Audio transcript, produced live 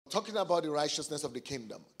talking about the righteousness of the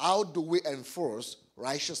kingdom. How do we enforce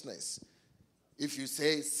righteousness? If you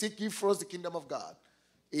say, seek ye first the kingdom of God,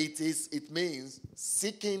 it means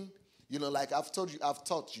seeking, like I've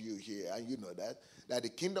taught you here, and you know that the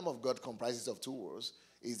kingdom of God comprises of two words.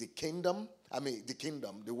 Is the kingdom,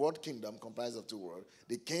 the word kingdom comprises of two words,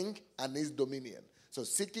 the king and his dominion. So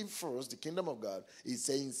seeking first the kingdom of God is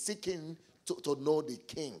saying seeking to know the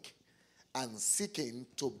king, and seeking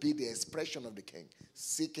to be the expression of the king,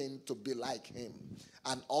 seeking to be like him,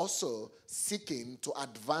 and also seeking to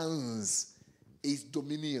advance his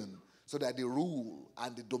dominion so that the rule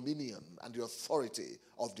and the dominion and the authority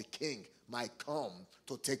of the king might come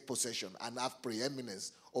to take possession and have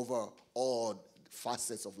preeminence over all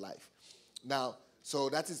facets of life. Now, so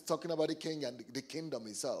that is talking about the king and the kingdom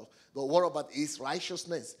itself. But what about his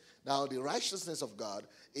righteousness? Now, the righteousness of God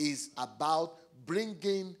is about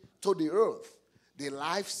bringing to the earth the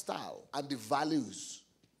lifestyle and the values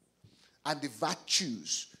and the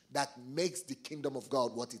virtues that makes the kingdom of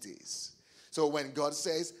God what it is. So when God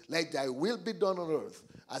says, let thy will be done on earth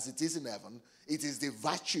as it is in heaven, it is the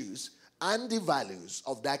virtues and the values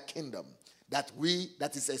of that kingdom that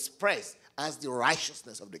is expressed as the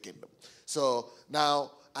righteousness of the kingdom. So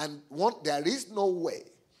now, there is no way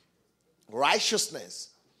righteousness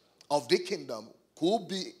of the kingdom could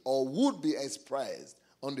be or would be expressed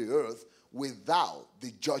on the earth without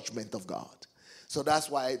the judgment of God. So that's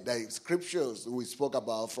why the scriptures we spoke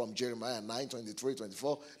about from Jeremiah 9, 23,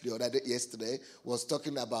 24, the other day, yesterday, was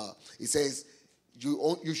talking about, it says,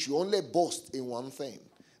 you should only boast in one thing,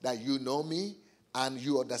 that you know me and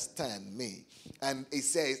you understand me. And it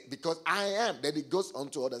says, because I am, then it goes on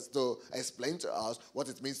to others to explain to us what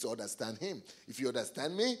it means to understand him. If you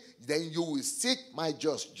understand me, then you will seek my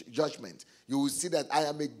judgment. You will see that I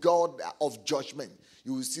am a God of judgment.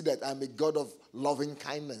 You will see that I'm a God of loving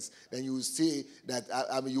kindness. Then you will see that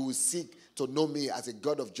you will seek to know me as a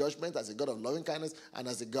God of judgment, as a God of loving kindness, and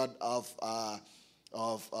as a God of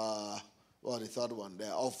the third one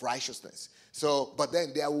there, of righteousness. So, but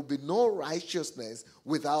then there will be no righteousness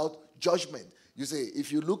without judgment. You see,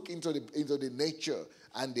 if you look into the nature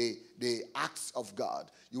and the acts of God,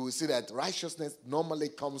 you will see that righteousness normally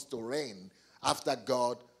comes to reign after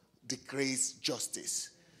God decrees justice.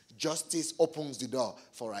 Justice opens the door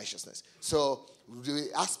for righteousness. So the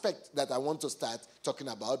aspect that I want to start talking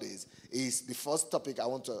about is the first topic I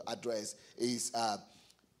want to address is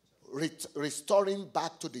restoring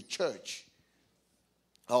back to the church,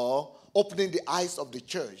 or opening the eyes of the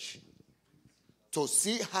church to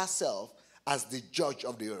see herself as the judge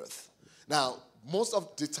of the earth. Now, most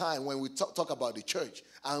of the time when we talk about the church,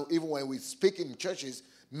 and even when we speak in churches,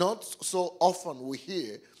 not so often we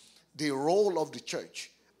hear the role of the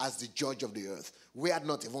church as the judge of the earth. We are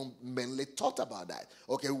not even mainly taught about that.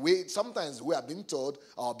 Okay, sometimes we have been told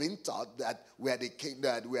or been taught that we are the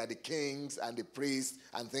kings and the priests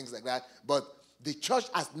and things like that. But the church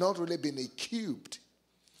has not really been equipped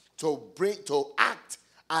to act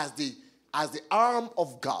as the arm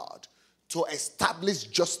of God to establish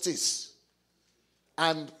justice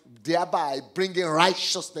and thereby bringing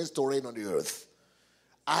righteousness to reign on the earth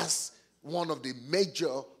as one of the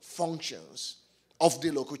major functions of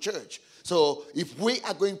the local church. So if we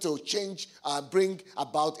are going to bring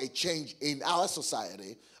about a change in our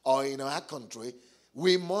society or in our country,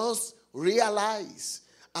 we must realize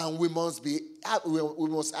and we must have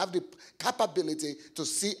the capability to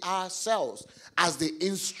see ourselves as the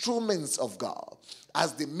instruments of God,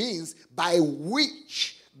 as the means by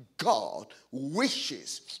which God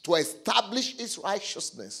wishes to establish his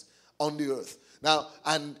righteousness on the earth. Now,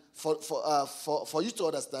 and for you to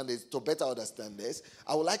understand this, to better understand this,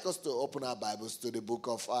 I would like us to open our Bibles to the book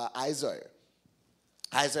of Isaiah.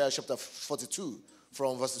 Isaiah chapter 42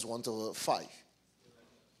 from verses 1 to 5.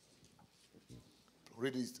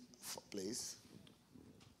 Read it, please.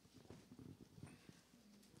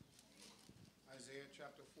 Isaiah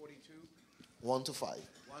chapter 42. 1 to 5.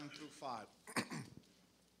 1 through 5.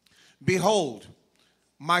 Behold,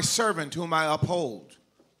 my servant whom I uphold,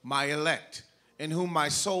 my elect, in whom my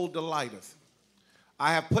soul delighteth.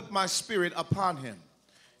 I have put my spirit upon him.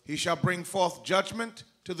 He shall bring forth judgment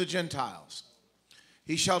to the Gentiles.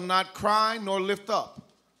 He shall not cry nor lift up,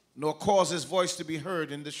 nor cause his voice to be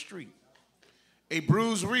heard in the street. A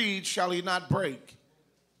bruised reed shall he not break.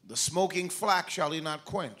 The smoking flax shall he not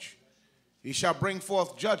quench. He shall bring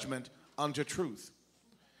forth judgment unto truth.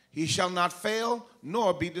 He shall not fail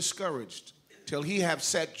nor be discouraged till he have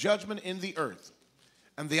set judgment in the earth,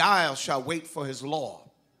 and the isles shall wait for his law.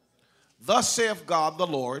 Thus saith God the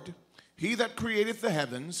Lord, he that created the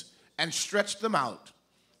heavens and stretched them out,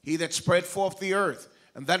 he that spread forth the earth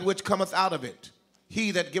and that which cometh out of it,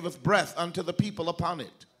 he that giveth breath unto the people upon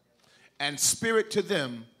it, and spirit to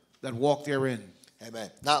them that walk therein. Amen.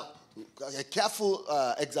 Now, a careful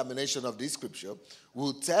examination of this scripture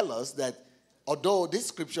will tell us that although this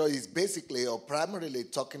scripture is basically or primarily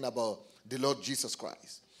talking about the Lord Jesus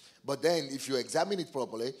Christ, but then if you examine it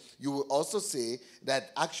properly, you will also see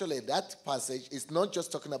that actually that passage is not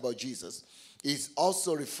just talking about Jesus, it's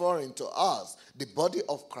also referring to us, the body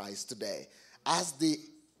of Christ today, as the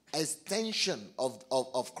extension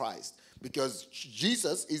of Christ. Because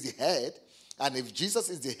Jesus is the head, and if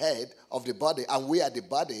Jesus is the head of the body and we are the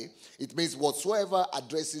body, it means whatsoever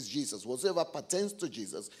addresses Jesus, whatsoever pertains to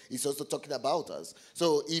Jesus, is also talking about us.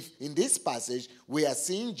 So if in this passage we are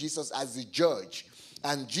seeing Jesus as the judge,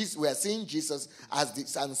 and we are seeing Jesus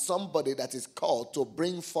as somebody that is called to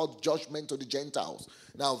bring forth judgment to the Gentiles.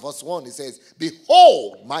 Now, verse 1, it says,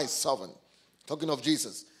 behold my servant, talking of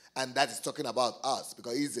Jesus. And that is talking about us,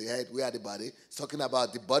 because he's the head, we are the body. It's talking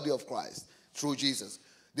about the body of Christ through Jesus.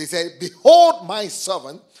 They say, behold my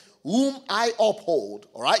servant, whom I uphold,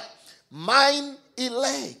 all right? Mine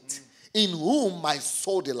elect, in whom my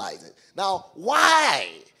soul delighted. Now, why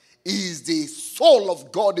is the soul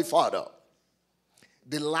of God the Father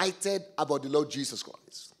delighted about the Lord Jesus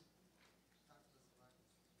Christ?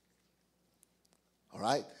 All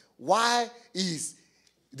right? Why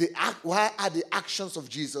are the actions of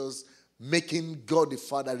Jesus making God the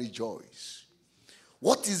Father rejoice?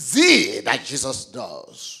 What is it that Jesus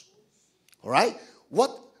does? All right?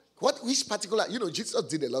 Which particular, Jesus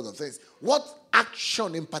did a lot of things. What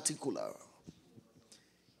action in particular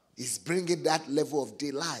is bringing that level of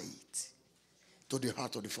delight to the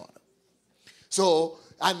heart of the Father? So,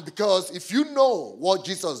 and because if you know what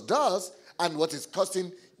Jesus does and what is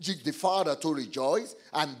causing the Father to rejoice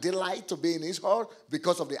and delight to be in his heart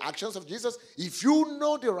because of the actions of Jesus, if you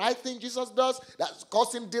know the right thing Jesus does that's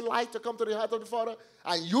causing delight to come to the heart of the Father,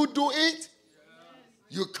 and you do it,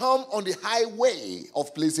 you come on the highway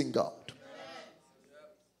of pleasing God.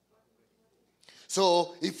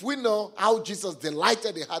 So if we know how Jesus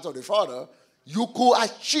delighted the heart of the Father, you could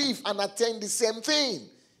achieve and attain the same thing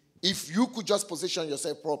if you could just position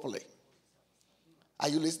yourself properly. Are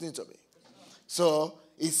you listening to me? So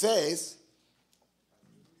it says,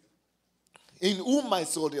 in whom my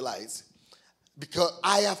soul delights, because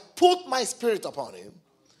I have put my spirit upon him.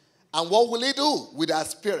 And what will he do with that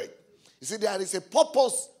spirit? You see, there is a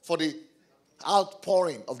purpose for the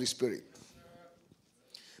outpouring of the Spirit.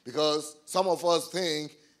 Because some of us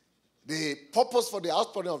think the purpose for the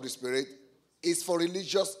outpouring of the Spirit is for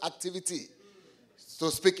religious activity. To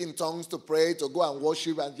speak in tongues, to pray, to go and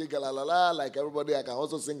worship and like everybody. I can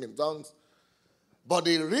also sing in tongues. But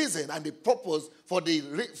the reason and the purpose for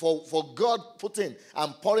God putting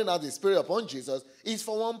and pouring out the Spirit upon Jesus is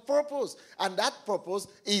for one purpose. And that purpose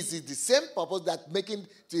is the same purpose that making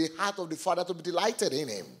the heart of the Father to be delighted in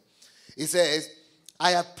him. He says,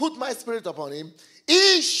 I have put my Spirit upon him.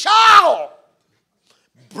 He shall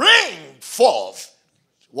bring forth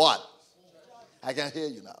what? I can hear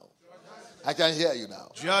you now. I can hear you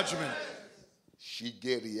now. Judgment.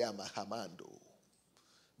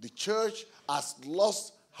 The church has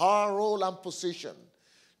lost her role and position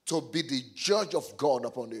to be the judge of God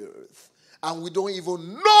upon the earth. And we don't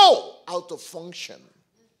even know how to function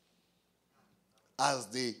as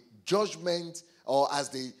the judgment or as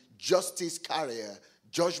the justice carrier,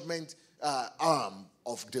 judgment arm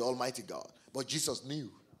of the Almighty God. But Jesus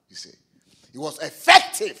knew, you see. He was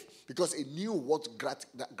effective because he knew what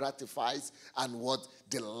gratifies and what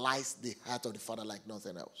delights the heart of the Father like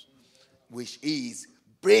nothing else, which is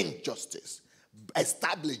bring justice,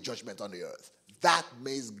 establish judgment on the earth. That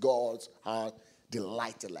makes God's heart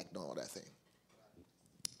delighted like no other thing.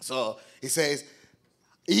 So he says,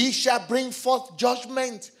 he shall bring forth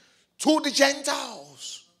judgment to the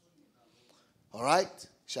Gentiles. All right?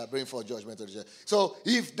 Shall bring forth judgment to the Gentiles. So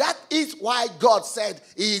if that is why God said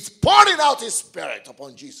he is pouring out his Spirit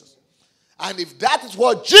upon Jesus, and if that is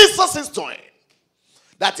what Jesus is doing,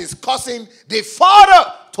 that is causing the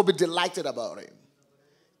Father to be delighted about him,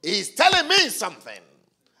 he's telling me something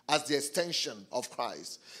as the extension of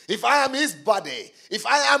Christ. If I am his body, if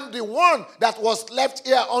I am the one that was left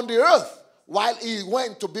here on the earth while he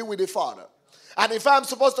went to be with the Father, and if I'm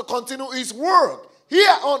supposed to continue his work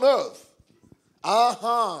here on earth,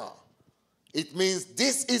 it means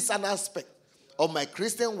this is an aspect of my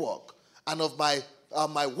Christian walk and of my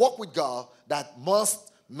walk with God that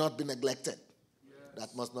must not be neglected. Yes.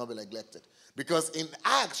 That must not be neglected. Because in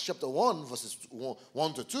Acts chapter 1, verses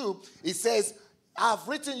 1 to 2, it says, I've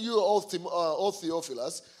written you, O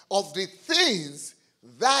Theophilus, of the things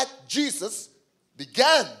that Jesus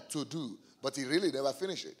began to do, but he really never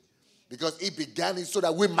finished it. Because he began it so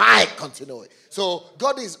that we might continue it. So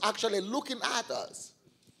God is actually looking at us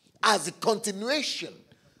as a continuation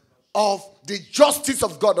of the justice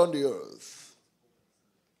of God on the earth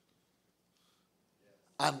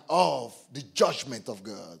and of the judgment of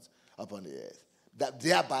God upon the earth, that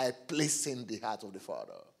thereby placing the heart of the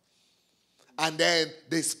Father. And then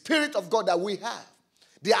the Spirit of God that we have,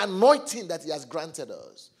 the anointing that he has granted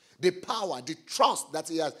us, the power, the trust that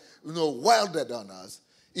he has welded on us,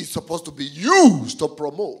 is supposed to be used to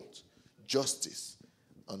promote justice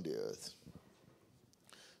on the earth.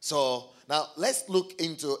 So now let's look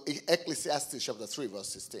into Ecclesiastes chapter 3 verse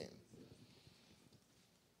 16.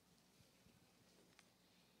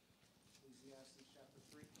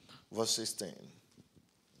 Verse 16.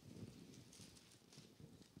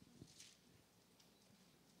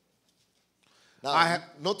 Now,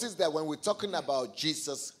 notice that when we're talking about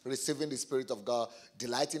Jesus receiving the Spirit of God,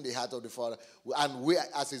 delighting the heart of the Father, and we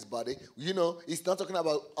as his body, he's not talking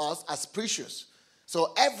about us as preachers.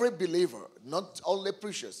 So every believer, not only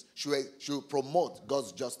preachers, should promote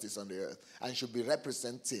God's justice on the earth and should be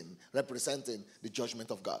representing the judgment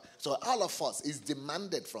of God. So all of us is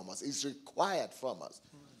demanded from us, is required from us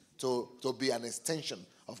to be an extension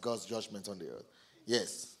of God's judgment on the earth.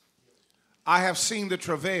 Yes. I have seen the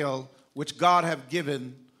travail which God have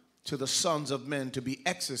given to the sons of men to be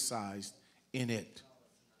exercised in it.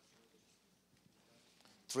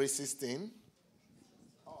 3:16.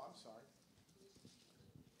 Oh, I'm sorry.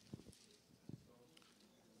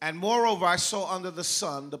 And moreover, I saw under the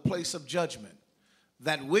sun the place of judgment,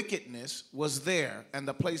 that wickedness was there, and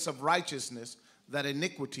the place of righteousness, that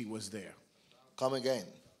iniquity was there. Come again.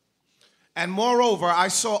 And moreover, I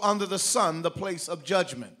saw under the sun the place of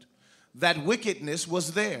judgment, that wickedness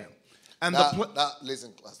was there. And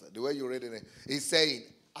listen, Pastor, the way you read it, he's saying,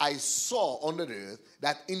 I saw under the earth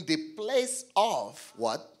that in the place of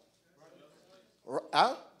what?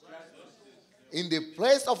 In the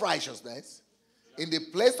place of righteousness, in the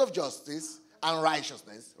place of justice and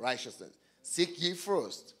righteousness, seek ye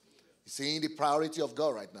first. You're seeing the priority of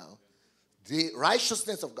God right now. The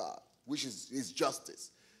righteousness of God, which is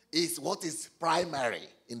justice, is what is primary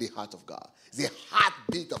in the heart of God. It's the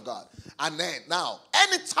heartbeat of God. And then, now,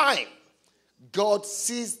 anytime God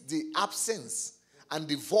sees the absence and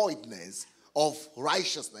the voidness of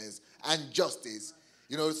righteousness and justice,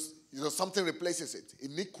 something replaces it.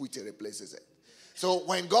 Iniquity replaces it. So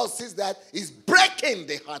when God sees that, he's breaking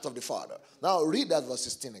the heart of the Father. Now read that verse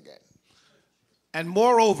 16 again. And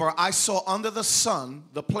moreover, I saw under the sun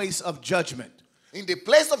the place of judgment. In the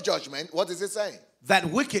place of judgment, what is it saying? That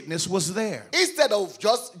wickedness was there. Instead of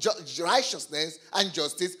righteousness and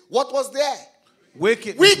justice, what was there?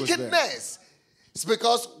 Wickedness was there. It's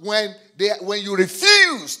because when you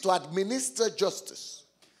refuse to administer justice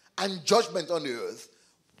and judgment on the earth,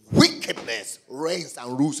 wickedness reigns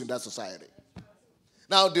and rules in that society.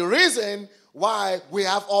 Now, the reason why we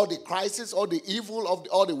have all the crisis, all the evil,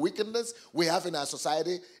 all the wickedness we have in our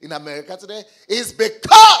society, in America today, is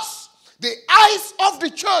because the eyes of the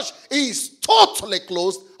church is totally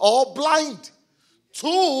closed or blind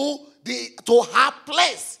to her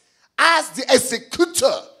place as the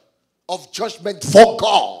executor of judgment for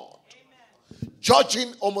God. Amen.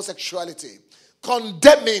 Judging homosexuality,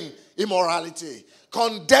 condemning immorality,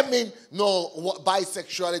 condemning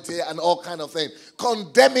bisexuality and all kind of things,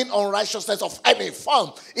 condemning unrighteousness of any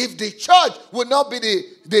form. If the church would not be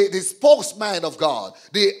the spokesman of God,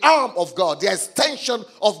 the arm of God, the extension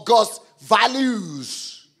of God's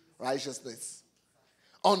values, righteousness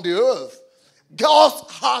on the earth,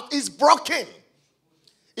 God's heart is broken.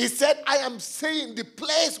 He said, I am seeing the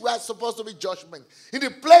place where it's supposed to be judgment. In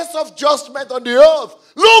the place of judgment on the earth,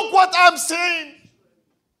 look what I'm seeing.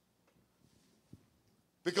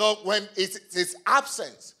 Because when it's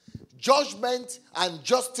absence, judgment and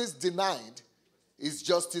justice denied is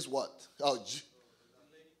justice what?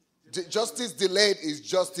 Justice delayed is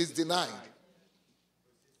justice denied.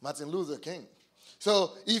 Martin Luther King.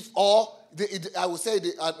 So I would say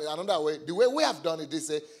another way, the way we have done it,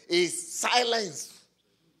 is silence.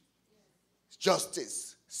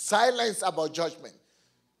 Justice. Silence about judgment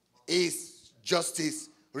is justice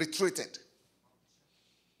retreated.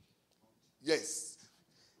 Yes.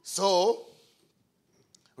 So,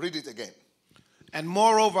 read it again. And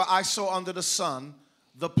moreover, I saw under the sun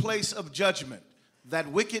the place of judgment, that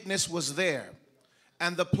wickedness was there,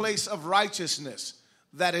 and the place of righteousness,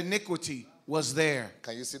 that iniquity was there.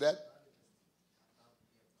 Can you see that?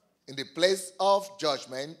 In the place of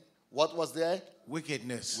judgment, what was there?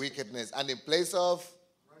 Wickedness. And in place of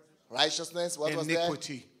righteousness, what was there?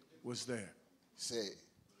 Iniquity was there. See.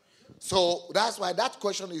 So that's why that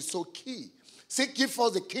question is so key. Seek ye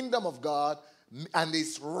first the kingdom of God and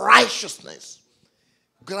its righteousness.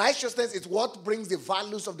 Righteousness is what brings the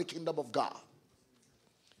values of the kingdom of God.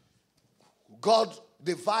 God,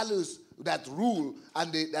 the values that rule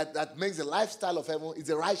and that makes the lifestyle of heaven is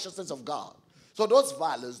the righteousness of God. So those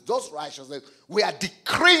values, those righteousness, we are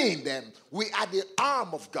decreeing them. We are the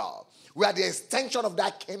arm of God. We are the extension of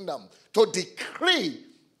that kingdom to decree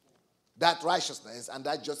that righteousness and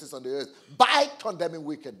that justice on the earth by condemning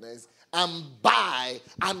wickedness and by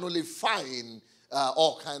nullifying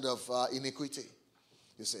all kind of iniquity.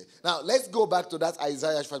 You see. Now, let's go back to that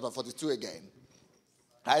Isaiah chapter 42 again.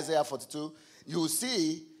 Isaiah 42. You will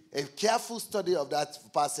see a careful study of that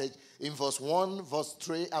passage in verse 1, verse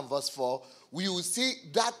 3, and verse 4. We will see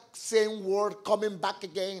that same word coming back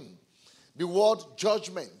again. The word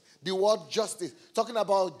judgment, the word justice, talking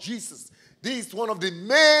about Jesus. This is one of the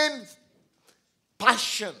main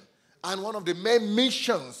passion and one of the main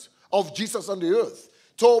missions of Jesus on the earth,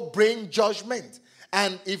 to bring judgment.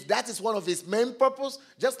 And if that is one of his main purpose,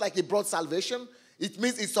 just like he brought salvation, it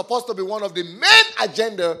means it's supposed to be one of the main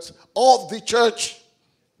agendas of the church.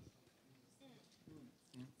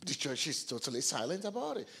 The church is totally silent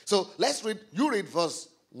about it. So let's read. You read verse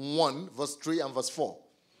 1, verse 3, and verse 4.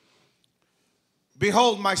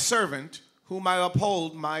 Behold my servant, whom I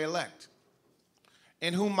uphold, my elect,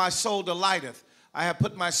 in whom my soul delighteth. I have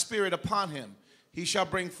put my spirit upon him. He shall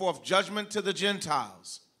bring forth judgment to the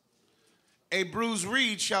Gentiles. A bruised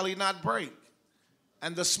reed shall he not break,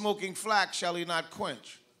 and the smoking flax shall he not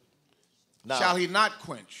quench. Now, shall he not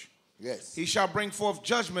quench? Yes. He shall bring forth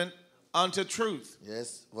judgment unto truth.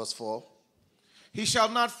 Yes, verse 4. He shall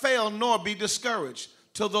not fail nor be discouraged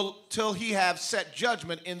till he have set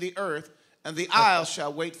judgment in the earth, and the isles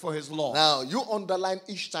shall wait for his law. Now, you underline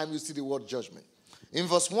each time you see the word judgment. In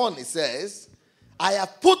verse 1, it says, I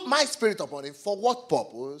have put my spirit upon him. For what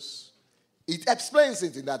purpose? It explains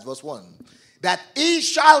it in that verse 1. That he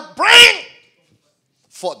shall bring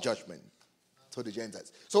forth judgment to the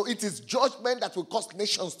Gentiles. So it is judgment that will cause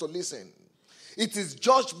nations to listen. It is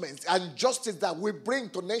judgment and justice that we bring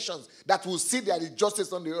to nations that will see there is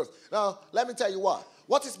justice on the earth. Now, let me tell you what.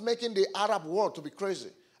 What is making the Arab world to be crazy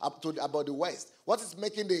about the West? What is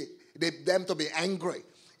making them to be angry?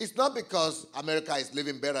 It's not because America is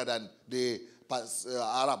living better than the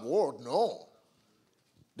Arab world. No.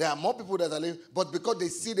 There are more people that are living, but because they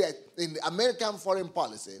see that in the American foreign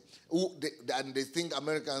policy, and they think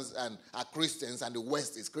Americans are Christians and the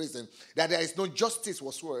West is Christian, that there is no justice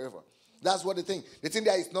whatsoever. That's what they think. They think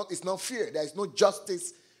it's not fair. There is no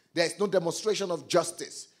justice. There is no demonstration of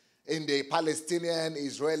justice in the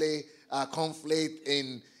Palestinian-Israeli conflict,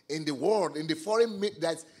 in the world, in the foreign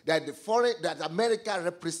that America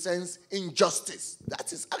represents injustice.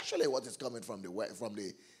 That is actually what is coming from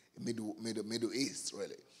the Middle East,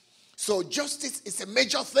 really. So justice is a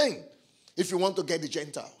major thing if you want to get the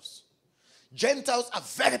Gentiles. Gentiles are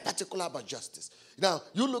very particular about justice. Now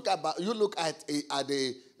you look at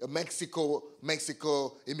the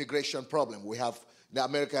Mexico immigration problem. We have the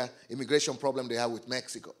American immigration problem they have with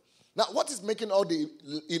Mexico. Now, what is making all the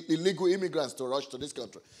illegal immigrants to rush to this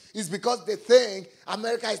country? Is because they think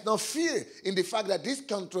America is not fair in the fact that this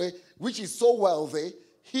country, which is so wealthy,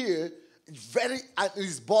 here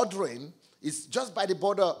is bordering, is just by the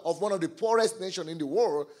border of one of the poorest nations in the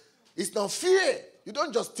world. It's not fair. You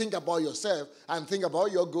don't just think about yourself and think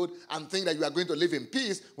about your good and think that you are going to live in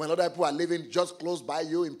peace when other people are living just close by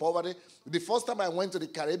you in poverty. The first time I went to the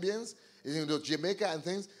Caribbean, Jamaica and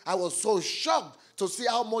things, I was so shocked to see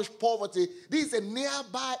how much poverty. This is a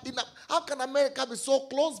nearby. How can America be so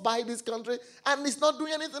close by this country and it's not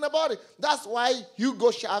doing anything about it? That's why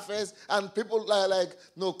Hugo Chavez and people like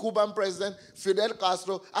Cuban President Fidel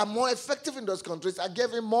Castro are more effective in those countries and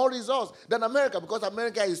gave him more results than America, because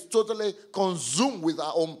America is totally consumed with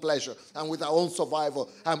our own pleasure and with our own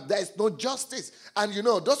survival. And there is no justice. And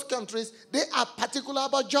those countries, they are particular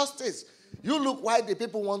about justice. You look why the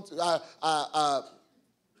people want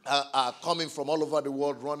are coming from all over the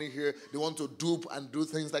world running here. They want to dupe and do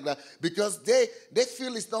things like that because they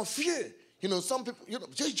feel it's not fair. Some people,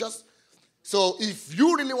 just. So if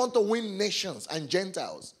you really want to win nations and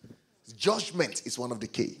Gentiles, judgment is one of the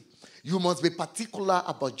key. You must be particular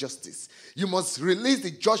about justice. You must release the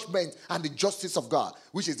judgment and the justice of God,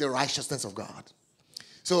 which is the righteousness of God.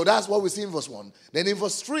 So that's what we see in verse 1. Then in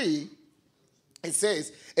verse 3, it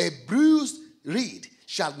says, a bruised reed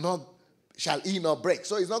shall he not break.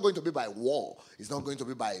 So it's not going to be by war. It's not going to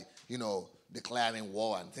be by, declaring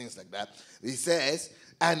war and things like that. He says,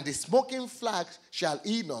 and the smoking flax shall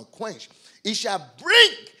he not quench. He shall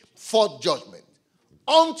bring forth judgment.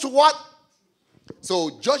 Unto what?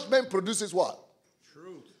 So judgment produces what?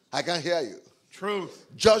 Truth. I can't hear you. Truth.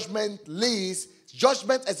 Judgment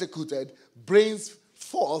executed brings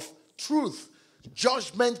forth truth.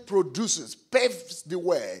 Judgment produces, paves the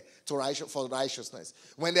way for righteousness.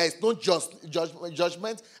 When there is no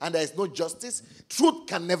judgment and there is no justice, truth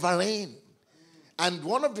can never reign. And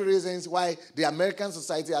one of the reasons why the American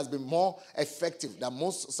society has been more effective than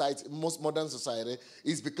most modern society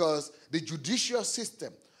is because the judicial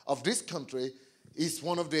system of this country is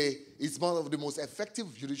one of the most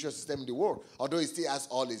effective judicial systems in the world. Although it still has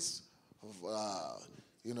all its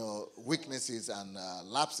weaknesses and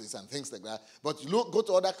lapses and things like that. But go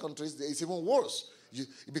to other countries, it's even worse.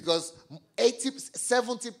 Because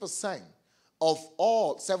 75%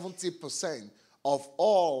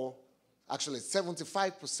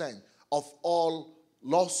 of all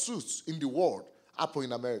lawsuits in the world happen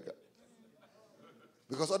in America.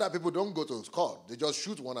 Because other people don't go to court. They just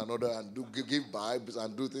shoot one another and give bribes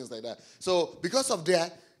and do things like that. So because of their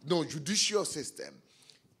judicial system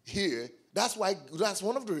here, that's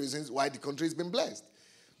one of the reasons why the country has been blessed.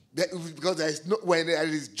 Because when there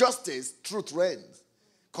is justice, truth reigns.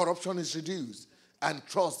 Corruption is reduced and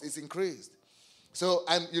trust is increased. So,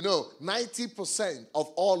 90% of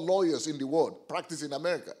all lawyers in the world practice in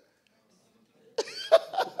America.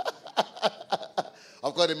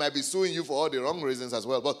 Of course, they might be suing you for all the wrong reasons as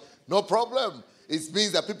well, but no problem. It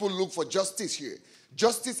means that people look for justice here.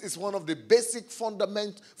 Justice is one of the basic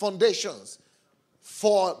foundations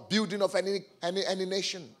for building of any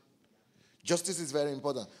nation. Justice is very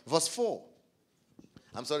important. Verse 4.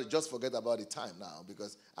 I'm sorry, just forget about the time now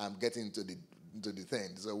because I'm getting into the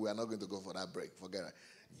thing. So we are not going to go for that break. Forget it.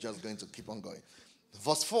 Just going to keep on going.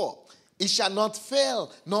 Verse 4. It shall not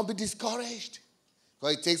fail, nor be discouraged.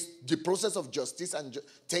 Because it takes the process of justice and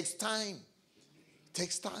takes time.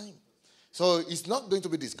 Takes time. So it's not going to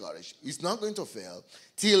be discouraged. It's not going to fail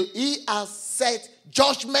till he has set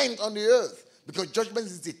judgment on the earth. Because judgment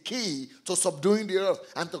is the key to subduing the earth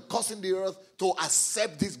and to causing the earth to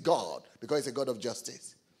accept this God. Because it's a God of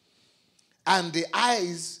justice. And the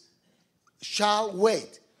eyes shall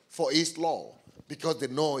wait for his law. Because they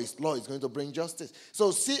know his law is going to bring justice.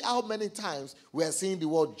 So see how many times we are seeing the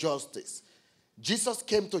word justice. Jesus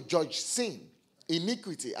came to judge sin,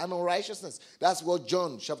 iniquity, and unrighteousness. That's what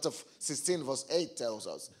John chapter 16 verse 8 tells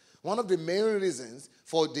us. One of the main reasons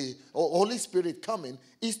for the Holy Spirit coming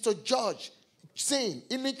is to judge sin,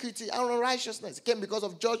 iniquity, and unrighteousness. It came because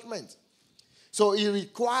of judgment. So it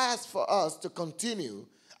requires for us to continue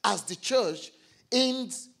as the church in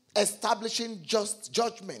establishing just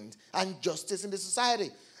judgment and justice in the society.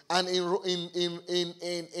 And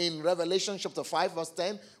in Revelation chapter 5 verse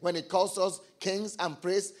 10, when it calls us kings and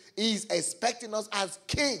priests, he's expecting us as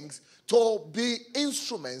kings to be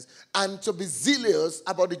instruments and to be zealous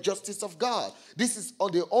about the justice of God. This is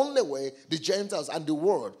the only way the Gentiles and the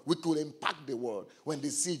world, we could impact the world when they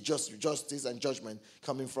see justice and judgment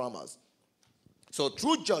coming from us. So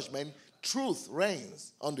through judgment, truth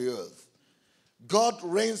reigns on the earth. God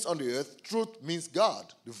reigns on the earth. Truth means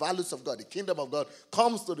God. The values of God, the kingdom of God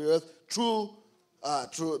comes to the earth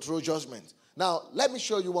through judgment. Now, let me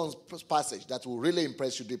show you one passage that will really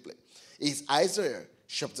impress you deeply. It's Isaiah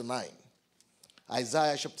chapter 9.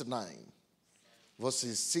 Isaiah chapter 9,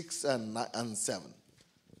 verses 6 and 7.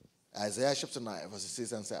 Isaiah chapter 9, verses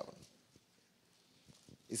 6 and 7.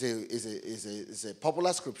 It's a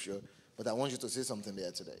popular scripture, but I want you to say something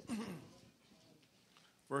there today.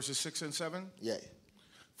 Verses 6 and 7? Yeah.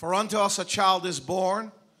 For unto us a child is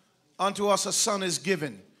born, unto us a son is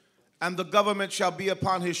given, and the government shall be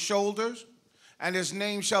upon his shoulders, and his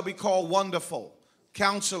name shall be called Wonderful,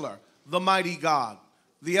 Counselor, the Mighty God,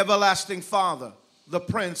 the Everlasting Father, the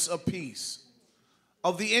Prince of Peace.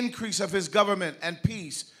 Of the increase of his government and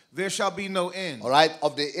peace there shall be no end. All right,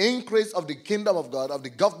 of the increase of the kingdom of God, of the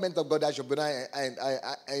government of God, there shall be no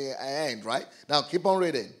end, right? Now keep on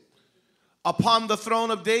reading. Upon the throne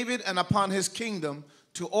of David and upon his kingdom,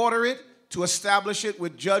 to order it, to establish it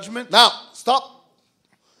with judgment. Now, stop.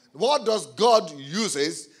 What does God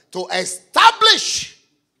uses to establish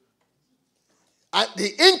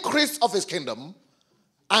the increase of his kingdom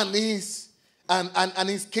and his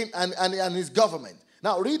government?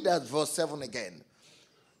 Now read that verse 7 again.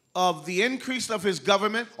 Of the increase of his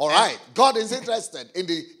government. All right. God is interested in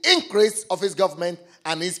the increase of his government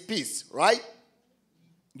and his peace, right?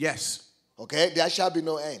 Yes. Okay, there shall be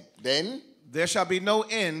no end. Then? There shall be no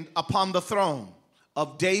end upon the throne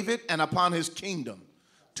of David and upon his kingdom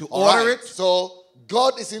to order it. So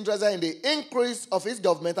God is interested in the increase of his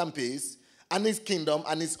government and peace and his kingdom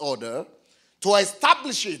and his order to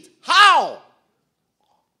establish it. How?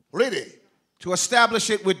 Read it. To establish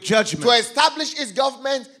it with judgment. To establish his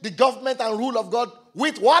government, the government and rule of God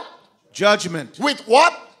with what? Judgment. With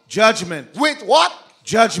what? Judgment. With what?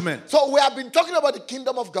 Judgment. So we have been talking about the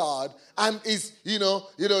kingdom of God and is,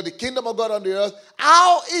 the kingdom of God on the earth.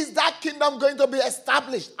 How is that kingdom going to be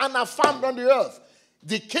established and affirmed on the earth?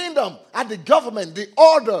 The kingdom and the government, the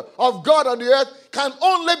order of God on the earth can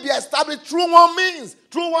only be established through one means.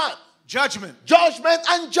 Through what? Judgment. Judgment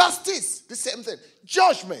and justice. The same thing.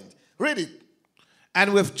 Judgment. Read it.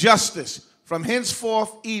 And with justice from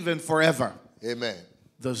henceforth even forever. Amen.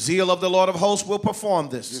 The zeal of the Lord of hosts will perform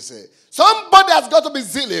this. You say, somebody has got to be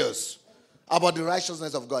zealous about the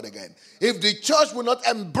righteousness of God again. If the church will not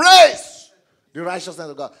embrace the righteousness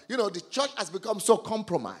of God, the church has become so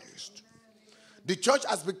compromised. The church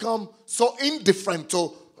has become so indifferent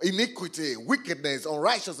to iniquity, wickedness,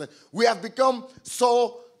 unrighteousness. We have become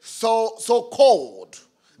so cold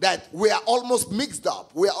that we are almost mixed up.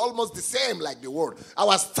 We are almost the same like the world.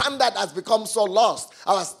 Our standard has become so lost.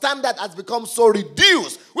 Our standard has become so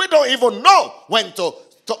reduced. We don't even know when to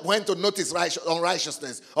notice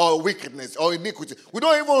unrighteousness or wickedness or iniquity. We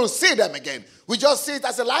don't even see them again. We just see it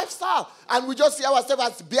as a lifestyle, and we just see ourselves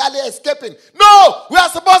as barely escaping. No, we are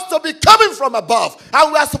supposed to be coming from above,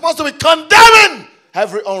 and we are supposed to be condemning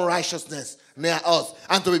every unrighteousness near us,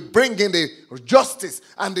 and to be bringing the justice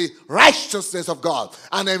and the righteousness of God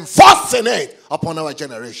and enforcing it upon our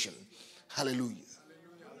generation. Hallelujah.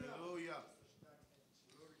 Hallelujah.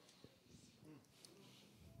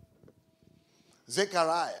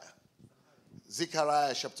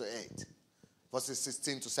 Zechariah chapter 8, verses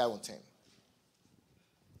 16 to 17.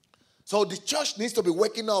 So the church needs to be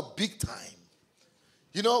waking up big time.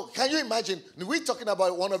 Can you imagine? We're talking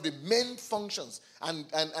about one of the main functions and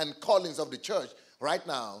callings of the church right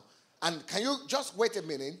now. And can you just wait a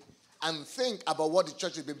minute and think about what the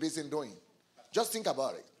church has been busy doing? Just think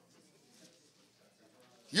about it.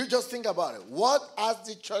 You just think about it. What has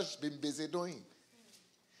the church been busy doing?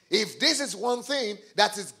 If this is one thing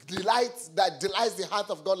that delights the heart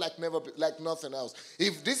of God like nothing else.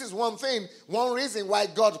 If this is one reason why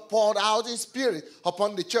God poured out his spirit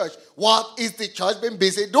upon the church, what is the church been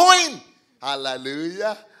busy doing?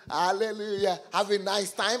 Hallelujah. Hallelujah. Having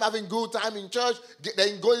nice time, having good time in church,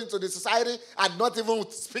 then going to the society and not even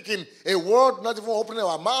speaking a word, not even opening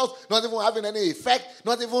our mouth, not even having any effect,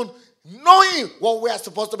 not even knowing what we are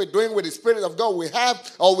supposed to be doing with the Spirit of God we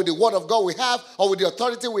have, or with the Word of God we have, or with the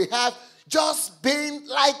authority we have, just being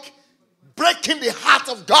like breaking the heart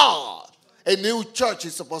of God. A new church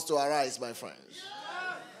is supposed to arise, my friends.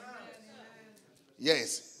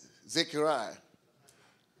 Yes, Zechariah.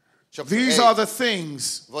 These 8, are the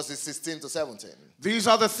things, verses 16 to 17. These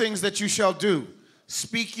are the things that you shall do.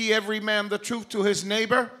 Speak ye every man the truth to his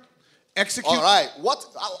neighbor. Execute. All right.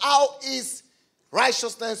 How is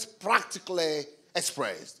righteousness practically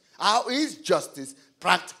expressed? How is justice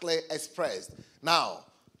practically expressed? Now,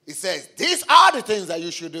 it says, these are the things that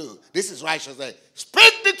you should do. This is righteousness.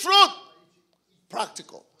 Speak the truth.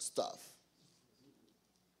 Practical stuff.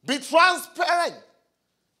 Be transparent.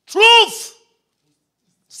 Truth.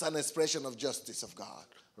 It's an expression of justice of God,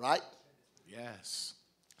 right? Yes.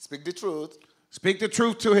 Speak the truth. Speak the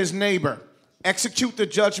truth to his neighbor. Execute the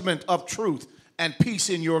judgment of truth and peace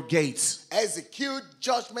in your gates. Execute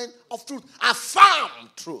judgment of truth. Affirm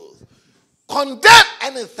truth. Condemn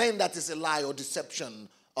anything that is a lie or deception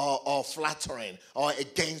or flattering or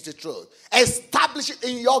against the truth. Establish it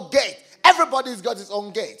in your gate. Everybody's got his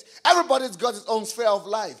own gate. Everybody's got his own sphere of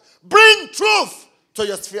life. Bring truth to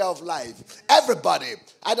your sphere of life. Everybody,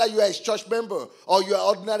 either you are a church member or you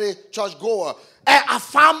are an ordinary church goer,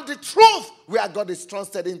 affirm the truth where God is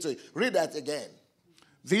trusted into. Read that again.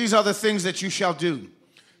 These are the things that you shall do.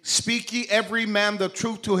 Speak ye every man the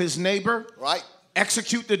truth to his neighbor. Right.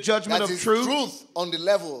 Execute the judgment that of truth. Truth on the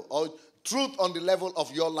level, or truth on the level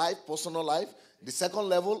of your life, personal life. The second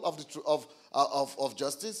level of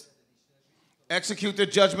justice. Execute the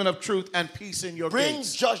judgment of truth and peace in your gates. Bring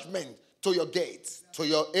judgment to your gates, to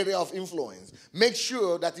your area of influence. Make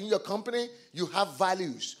sure that in your company you have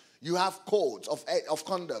values. You have codes of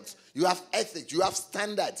conduct. You have ethics. You have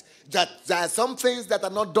standards. That there are some things that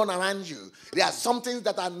are not done around you. There are some things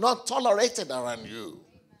that are not tolerated around you.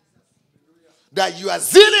 That you are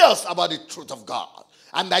zealous about the truth of God.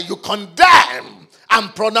 And that you condemn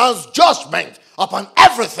and pronounce judgment upon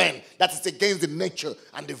everything that is against the nature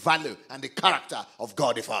and the value and the character of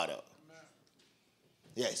God the Father.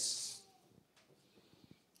 Yes.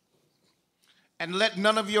 And let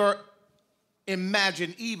none of your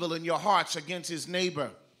imagine evil in your hearts against his neighbor.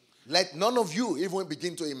 Let none of you even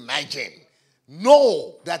begin to imagine.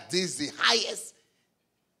 Know that this is the highest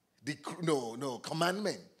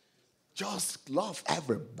commandment. Just love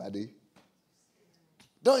everybody.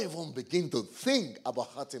 Don't even begin to think about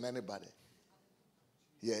hurting anybody.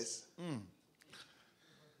 Yes.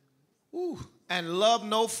 Ooh. And love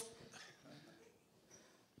no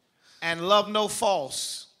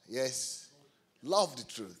false. Yes. Love the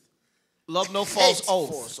truth. Love no false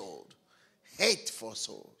oath. Falsehood. Hate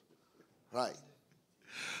falsehood. Right.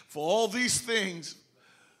 For all these things,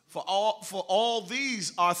 for all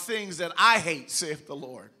these are things that I hate, saith the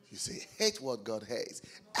Lord. You see, hate what God hates.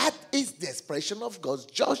 That is the expression of God's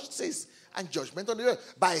justice and judgment on the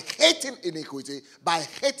earth. By hating iniquity, by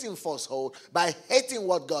hating falsehood, by hating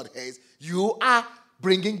what God hates, you are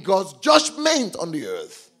bringing God's judgment on the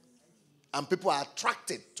earth. And people are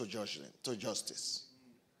attracted to judgment, to justice.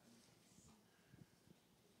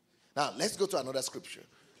 Now, let's go to another scripture.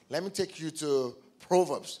 Let me take you to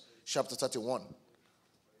Proverbs chapter 31.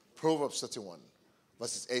 Proverbs 31,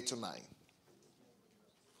 verses 8 to 9.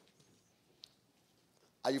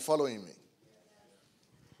 Are you following me?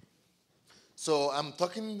 So I'm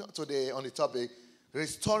talking today on the topic,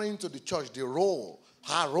 restoring to the church the role,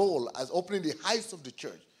 her role as opening the eyes of the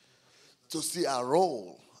church to see her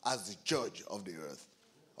role as the judge of the earth.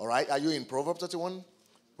 All right, are you in Proverbs 31?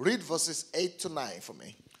 Read verses 8 to 9 for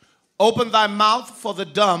me. Open thy mouth for the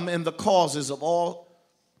dumb in the causes of all.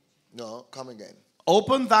 No, come again.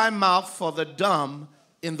 Open thy mouth for the dumb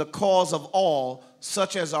in the cause of all,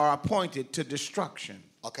 such as are appointed to destruction.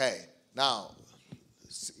 Okay, now,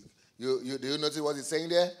 do you notice what he's saying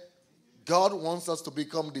there? God wants us to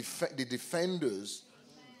become the defenders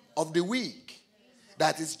of the weak.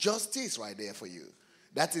 That is justice right there for you.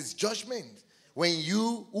 That is judgment. When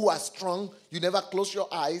you who are strong, you never close your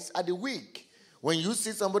eyes at the weak. When you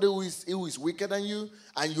see somebody who is weaker than you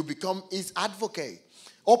and you become his advocate,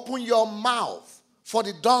 open your mouth for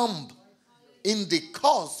the dumb in the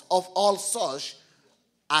cause of all such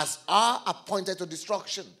as are appointed to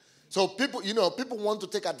destruction. So people want to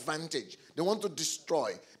take advantage. They want to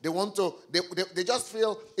destroy. They just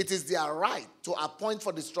feel it is their right to appoint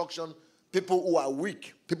for destruction people who are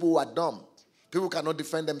weak, people who are dumb, people who cannot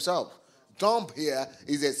defend themselves. Dumb here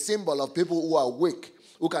is a symbol of people who are weak,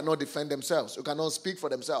 who cannot defend themselves, who cannot speak for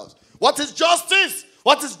themselves. What is justice?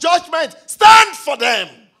 What is judgment? Stand for them.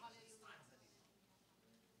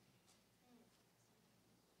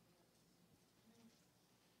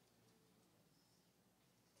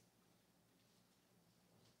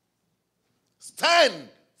 Stand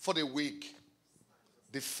for the weak.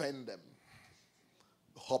 Defend them.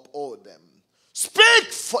 Uphold them.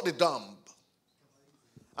 Speak for the dumb.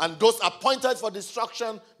 And those appointed for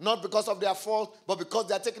destruction, not because of their fault, but because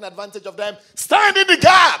they are taking advantage of them, stand in the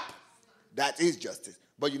gap. That is justice.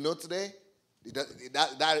 But you know today,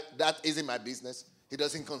 that isn't my business. It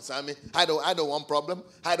doesn't concern me. I don't want problem.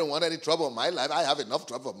 I don't want any trouble in my life. I have enough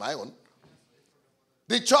trouble of my own.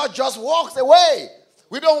 The church just walks away.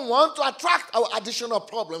 We don't want to attract our additional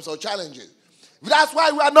problems or challenges. That's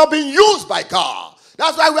why we are not being used by God.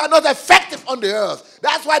 That's why we are not effective on the earth.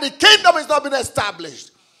 That's why the kingdom is not being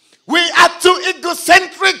established. We are too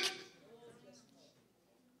egocentric.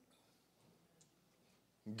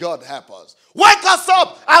 God help us. Wake us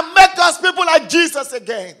up and make us people like Jesus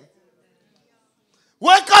again.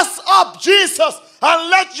 Wake us up, Jesus, and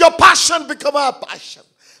let your passion become our passion.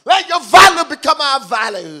 Let your value become our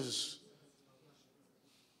values.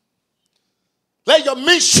 Let your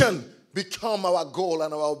mission become our goal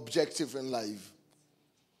and our objective in life.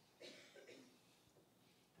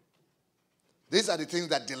 These are the things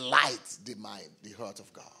that delight the mind, the heart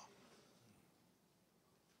of God.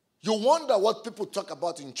 You wonder what people talk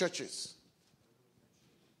about in churches.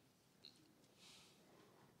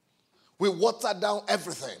 We water down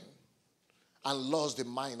everything and lose the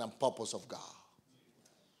mind and purpose of God.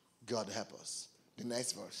 God help us. The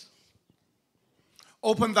next verse.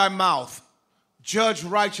 Open thy mouth, judge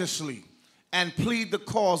righteously, and plead the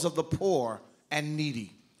cause of the poor and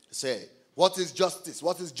needy. Say, what is justice?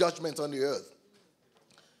 What is judgment on the earth?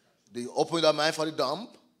 Do you open your mind for the dumb?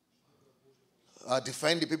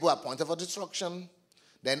 Defend the people appointed for destruction?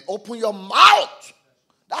 Then open your mouth.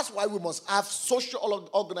 That's why we must have social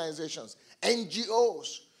organizations,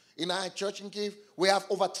 NGOs. In our church in Kiev, we have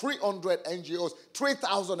over 300 NGOs,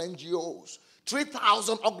 3,000 NGOs,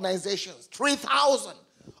 3,000 organizations, 3,000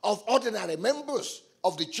 of ordinary members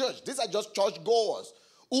of the church. These are just church goers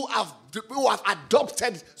who have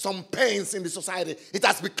adopted some pains in the society. It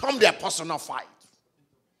has become their personal fight.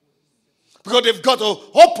 Because they've got to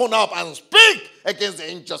open up and speak against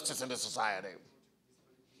the injustice in the society.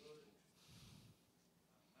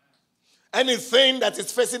 Anything that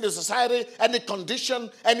is facing the society, any condition,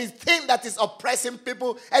 anything that is oppressing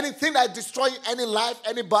people, anything that is destroying any life,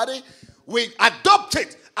 anybody, we adopt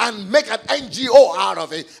it and make an NGO out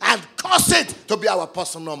of it and cause it to be our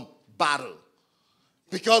personal battle.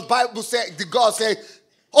 Because Bible says, the God says,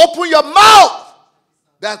 open your mouth.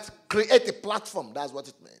 That create a platform. That's what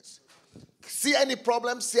it means. See any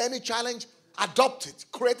problem, see any challenge, adopt it.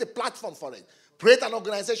 Create a platform for it. Create an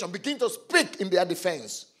organization. Begin to speak in their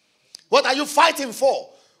defense. What are you fighting for?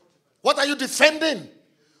 What are you defending?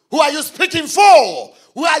 Who are you speaking for?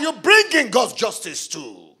 Who are you bringing God's justice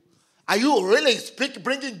to? Are you really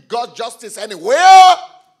bringing God's justice anywhere?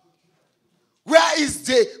 Where is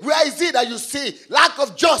it that you see lack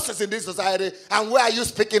of justice in this society, and where are you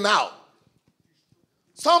speaking out?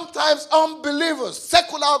 Sometimes unbelievers,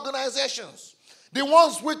 secular organizations, the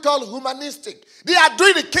ones we call humanistic, they are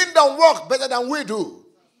doing the kingdom work better than we do.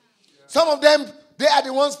 Some of them, they are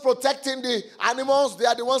the ones protecting the animals. They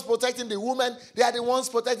are the ones protecting the women. They are the ones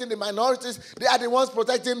protecting the minorities. They are the ones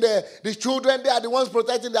protecting the children. They are the ones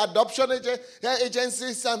protecting the adoption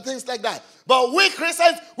agencies and things like that. But we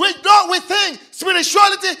Christians, we think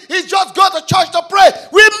spirituality is just go to church to pray.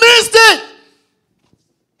 We missed it.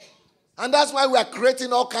 And that's why we are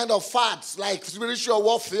creating all kinds of fads like spiritual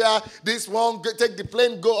warfare. This one, take the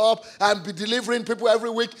plane, go up and be delivering people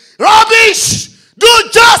every week. Rubbish! Do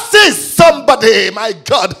justice, somebody. My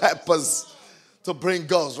God, help us to bring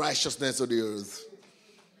God's righteousness to the earth.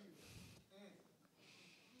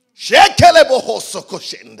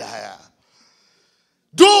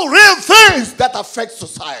 Do real things that affect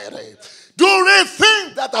society. Do real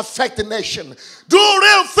things that affect the nation. Do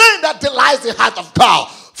real things that delights the heart of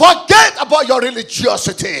God. Forget about your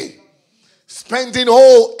religiosity. Spending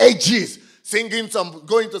whole ages singing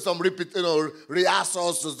going to some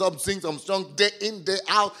rehearsals, to sing some songs day in, day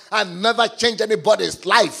out, and never change anybody's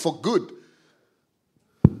life for good.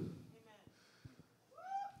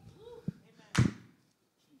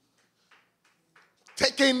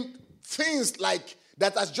 Taking things like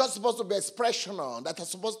that are just supposed to be expressional, that are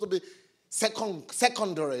supposed to be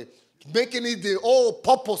secondary, making it the whole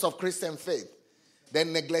purpose of Christian faith,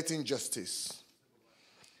 then neglecting justice.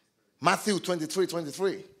 Matthew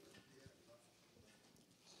 23:23.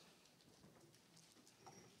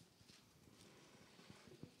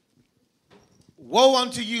 Woe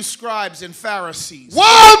unto you, scribes and Pharisees. Woe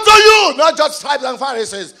unto you, not just scribes and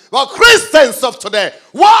Pharisees, but Christians of today.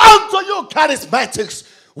 Woe unto you, charismatics.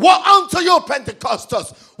 Woe unto you,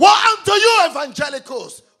 Pentecostals. Woe unto you,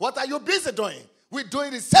 evangelicals. What are you busy doing? We're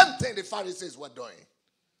doing the same thing the Pharisees were doing.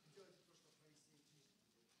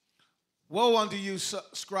 Woe unto you,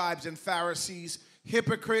 scribes and Pharisees,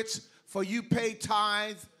 hypocrites, for you pay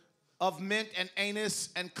tithe of mint and anise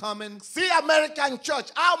and cumin. See, American church,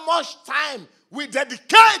 how much time we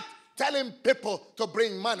dedicate telling people to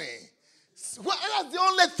bring money. Well, that's the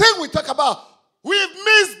only thing we talk about. We've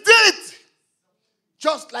missed it.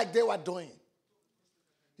 Just like they were doing.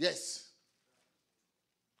 Yes.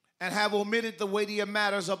 And have omitted the weightier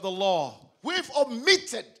matters of the law. We've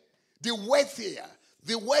omitted the weightier,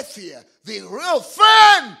 the real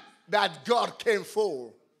thing that God came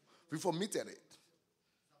for. We've omitted it.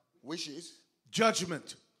 Which is?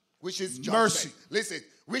 Judgment. Which is judgment. Mercy. Listen,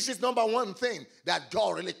 which is number one thing that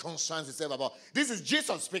God really concerns himself about. This is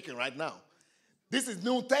Jesus speaking right now. This is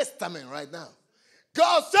New Testament right now.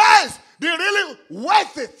 God says the really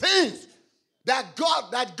worthy things that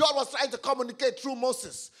God was trying to communicate through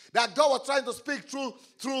Moses, that God was trying to speak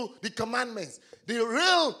through the commandments. The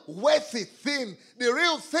real worthy thing, the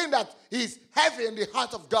real thing that is heavy in the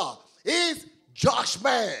heart of God is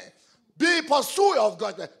judgment. Be pursuer of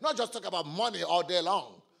God. Not just talk about money all day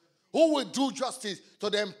long. Who will do justice to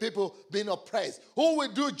them people being oppressed? Who will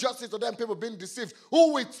do justice to them people being deceived?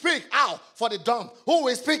 Who will speak out for the dumb? Who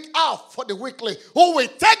will speak out for the weakly? Who will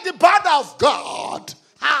take the banner of God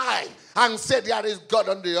high and say there is God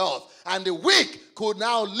on the earth? And the weak could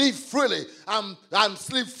now live freely and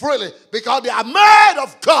sleep freely because they are made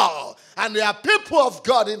of God and they are people of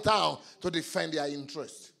God in town to defend their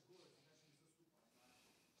interests.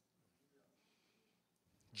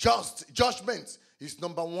 Judgment is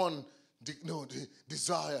number one, the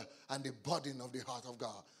desire and the burden of the heart of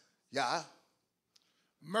God. Yeah.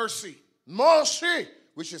 Mercy. Mercy,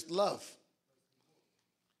 which is love.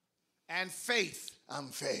 And faith.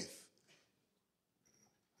 And faith.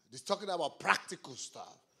 It's talking about practical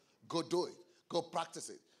stuff. Go do it. Go practice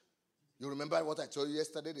it. You remember what I told you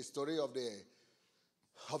yesterday, the story of the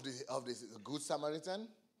Good Samaritan?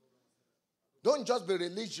 Don't just be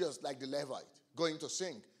religious like the Levite, going to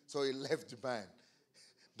sing. So he left the band.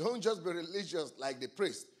 Don't just be religious like the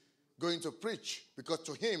priest, going to preach. Because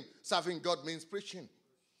to him, serving God means preaching.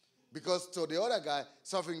 Because to the other guy,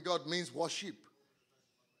 serving God means worship.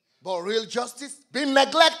 But real justice, being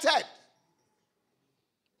neglected.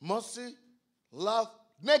 mercy, love,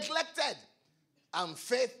 neglected. And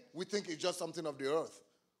faith, we think it's just something of the earth.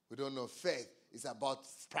 We don't know faith is about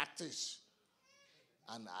practice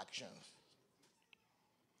and action.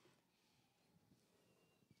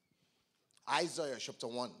 Isaiah chapter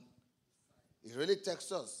 1. It really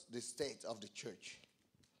tells us the state of the church.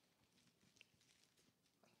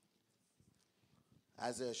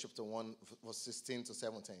 Isaiah chapter 1, verse 16 to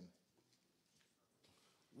 17.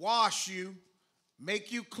 Wash you,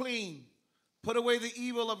 make you clean. Put away the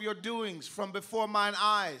evil of your doings from before mine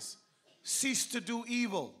eyes. Cease to do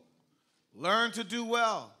evil. Learn to do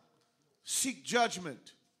well. Seek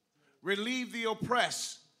judgment. Relieve the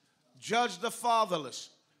oppressed. Judge the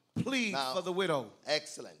fatherless. Plead for the widow.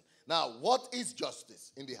 Excellent. Now, what is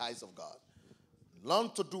justice in the eyes of God?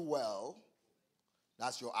 Learn to do well.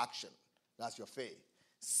 That's your action. That's your faith.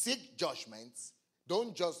 Seek judgments.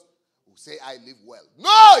 Don't just say, I live well.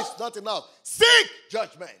 No, it's not enough. Seek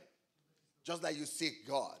judgment. Just like you seek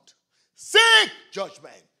God. Seek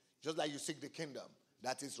judgment. Just like you seek the kingdom.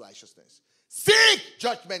 That is righteousness. Seek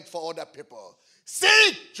judgment for other people.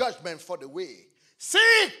 Seek judgment for the weak.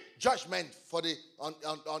 Seek judgment for the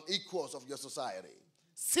unequals of your society.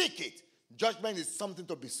 Seek it. Judgment is something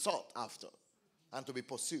to be sought after and to be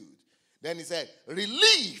pursued. Then he said,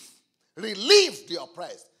 relieve the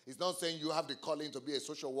oppressed. It's not saying you have the calling to be a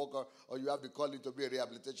social worker or you have the calling to be a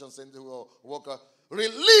rehabilitation center worker.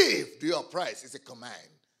 Relieve the oppressed is a command.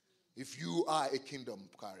 If you are a kingdom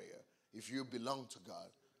carrier, if you belong to God,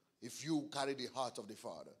 if you carry the heart of the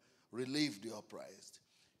Father, relieve the oppressed.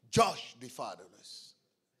 Judge the fatherless.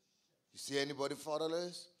 You see anybody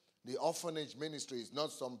fatherless? The orphanage ministry is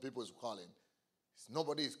not some people's calling.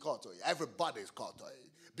 Nobody is called to it. Everybody is called to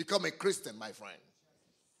it. Become a Christian, my friend.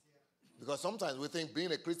 Because sometimes we think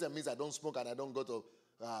being a Christian means I don't smoke and I don't go to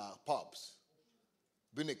pubs.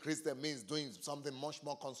 Being a Christian means doing something much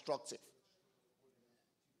more constructive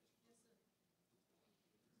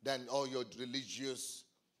than all your religious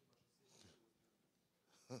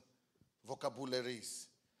vocabularies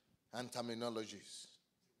and terminologies.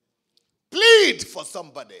 Plead for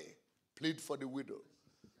somebody. Plead for the widow.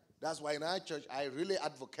 That's why in our church, I really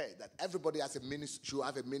advocate that everybody has a ministry, should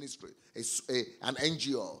have a ministry, an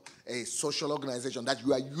NGO, a social organization that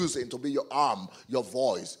you are using to be your arm, your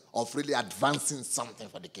voice of really advancing something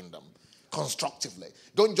for the kingdom constructively.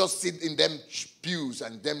 Don't just sit in them pews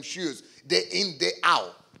and them shoes, day in, day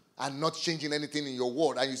out, and not changing anything in your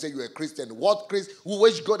word. And you say you're a Christian. What Christ?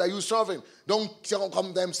 Which God are you serving? Don't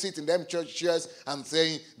come them sit in them church chairs and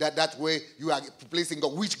saying that way you are pleasing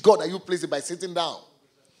God. Which God are you pleasing by sitting down?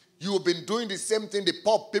 You have been doing the same thing the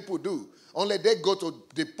pub people do. Only they go to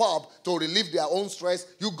the pub to relieve their own stress.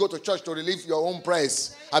 You go to church to relieve your own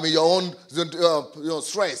your own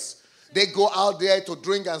stress. They go out there to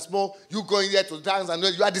drink and smoke. You go in there to dance and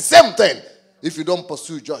you are the same thing if you don't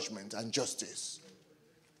pursue judgment and justice.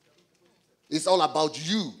 It's all about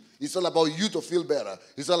you. It's all about you to feel better.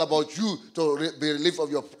 It's all about you to be relieved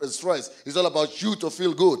of your stress. It's all about you to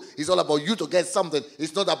feel good. It's all about you to get something.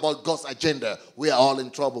 It's not about God's agenda. We are all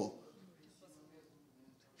in trouble.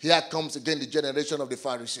 Here comes again the generation of the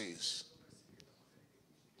Pharisees.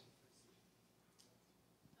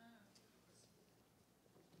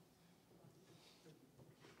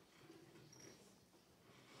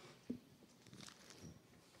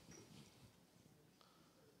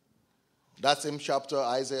 That same chapter,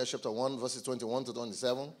 Isaiah chapter 1, verses 21 to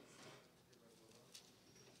 27.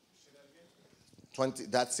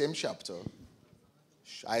 That same chapter,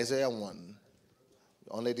 Isaiah 1.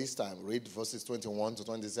 Only this time, read verses 21 to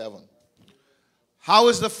 27. How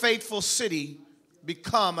is the faithful city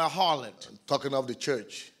become a harlot? Talking of the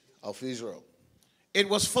church of Israel. It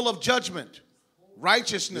was full of judgment,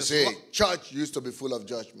 righteousness. You see, church used to be full of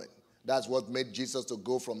judgment. That's what made Jesus to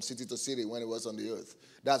go from city to city when he was on the earth.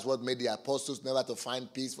 That's what made the apostles never to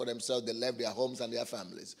find peace for themselves. They left their homes and their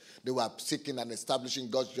families. They were seeking and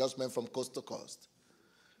establishing God's judgment from coast to coast.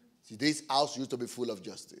 See, this house used to be full of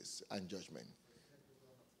justice and judgment.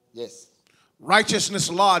 Yes.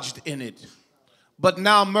 Righteousness lodged in it, but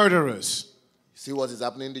now murderers. See what is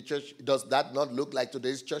happening in the church? Does that not look like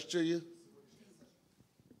today's church to you?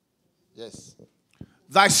 Yes.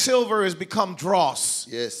 Thy silver is become dross.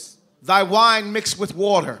 Yes. Thy wine mixed with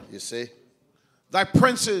water. You see? Thy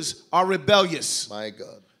princes are rebellious. My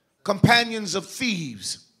God. Companions of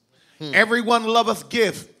thieves. Everyone loveth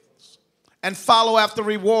gifts and follow after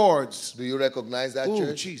rewards. Do you recognize that,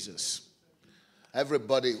 church? Jesus.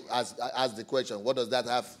 Everybody asks the question, what does that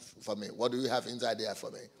have for me? What do you have inside there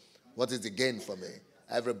for me? What is the gain for me?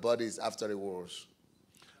 Everybody is after rewards.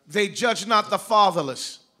 They judge not the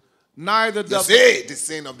fatherless, neither does the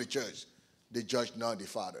sin of the church. They judge not the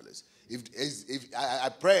fatherless. If I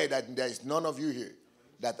pray that there is none of you here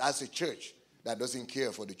that as a church that doesn't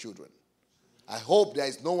care for the children. I hope there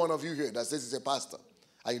is no one of you here that says he's a pastor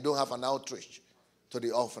and you don't have an outreach to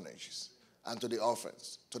the orphanages and to the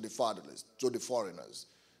orphans, to the fatherless, to the foreigners,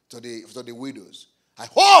 to the widows. I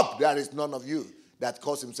hope there is none of you that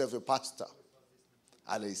calls himself a pastor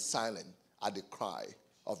and is silent at the cry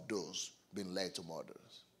of those being led to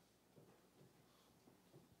murders.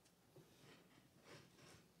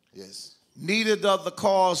 Yes. Neither doth the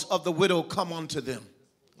cause of the widow come unto them.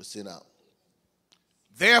 Listen now.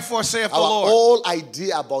 Therefore saith the Our Lord. whole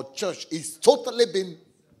idea about church is totally been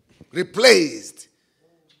replaced,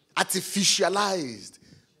 artificialized.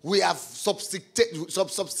 We have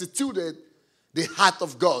substituted the heart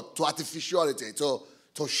of God to artificiality,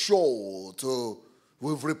 to show,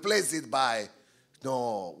 we've replaced it by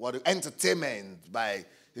entertainment, by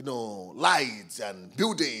lights and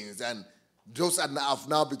buildings, and those have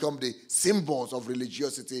now become the symbols of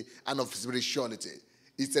religiosity and of spirituality,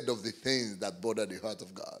 instead of the things that bother the heart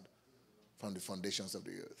of God from the foundations of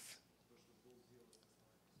the earth.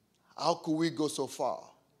 How could we go so far?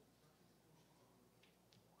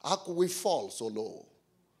 How could we fall so low?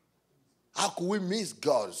 How could we miss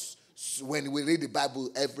God when we read the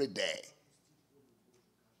Bible every day?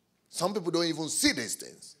 Some people don't even see these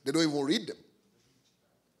things. They don't even read them.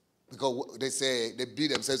 Because they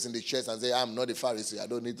beat themselves in the chest and say, I'm not a Pharisee, I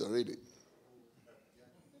don't need to read it.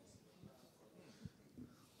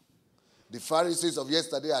 The Pharisees of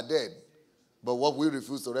yesterday are dead. But what we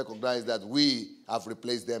refuse to recognize is that we have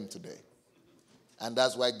replaced them today. And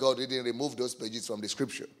that's why God didn't remove those pages from the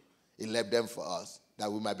scripture. He left them for us, that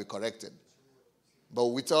we might be corrected. But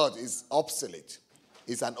we thought it's obsolete.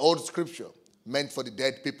 It's an old scripture meant for the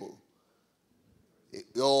dead people.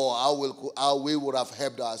 How we would have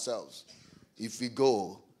helped ourselves if we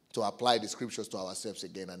go to apply the scriptures to ourselves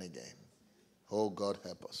again and again. Oh, God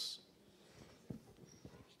help us.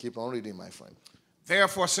 Keep on reading, my friend.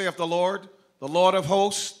 Therefore saith the Lord of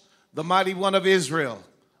hosts, the mighty one of Israel,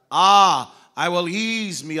 I will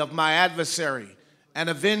ease me of my adversary and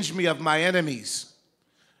avenge me of my enemies.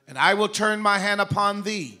 And I will turn my hand upon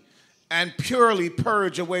thee and purely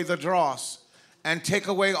purge away the dross and take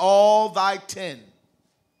away all thy tin.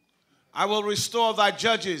 I will restore thy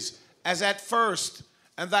judges as at first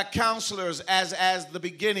and thy counselors as the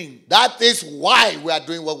beginning. That is why we are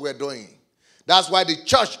doing what we are doing. That's why the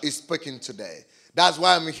church is speaking today. That's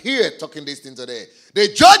why I'm here talking this thing today.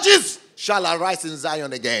 The judges shall arise in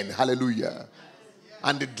Zion again. Hallelujah.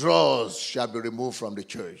 And the dross shall be removed from the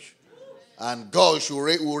church. And God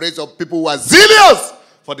will raise up people who are zealous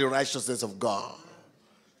for the righteousness of God.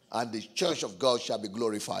 And the church of God shall be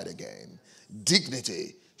glorified again.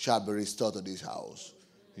 Dignity shall be restored to this house.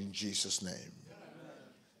 In Jesus' name.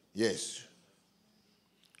 Yes.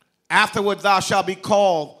 Afterward thou shalt be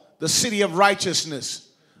called the city of righteousness,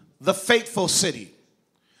 the faithful city.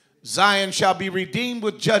 Zion shall be redeemed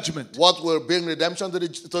with judgment. What will bring redemption to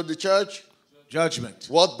the church? Judgment.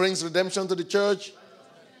 What brings redemption to the church?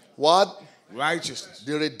 What? Righteousness.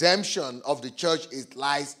 The redemption of the church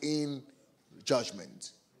lies in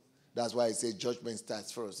judgment. That's why it says judgment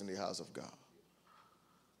starts first in the house of God.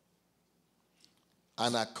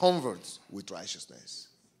 And are converts with righteousness.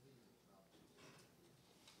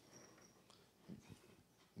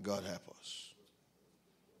 God help us.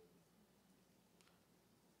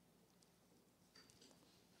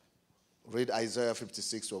 Read Isaiah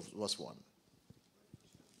 56 verse 1.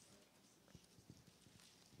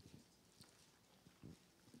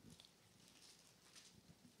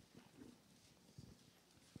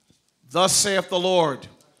 Thus saith the Lord,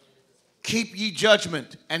 keep ye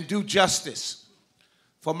judgment and do justice,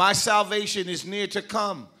 for my salvation is near to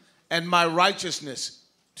come, and my righteousness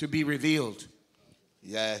to be revealed.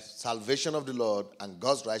 Yes, salvation of the Lord and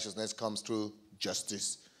God's righteousness comes through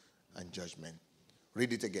justice and judgment.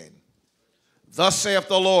 Read it again. Thus saith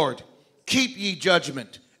the Lord, keep ye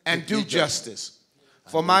judgment and do justice,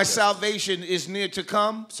 for my salvation is near to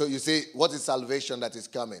come. So you see, what is salvation that is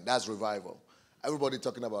coming? That's revival. Everybody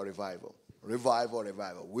talking about revival. Revival,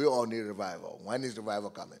 revival. We all need revival. When is revival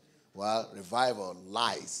coming? Well, revival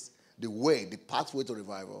lies. The pathway to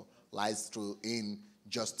revival lies through in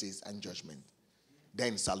justice and judgment.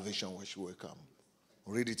 Then salvation will come.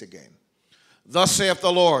 Read it again. Thus saith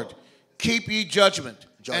the Lord, keep ye judgment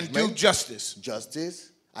and do justice.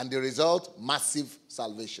 Justice. And the result, massive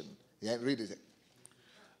salvation. Yeah, read it.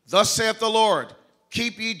 Thus saith the Lord,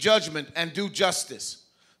 keep ye judgment and do justice,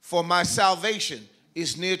 for my salvation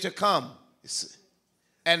is near to come,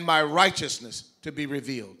 and my righteousness to be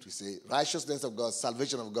revealed. You see, righteousness of God,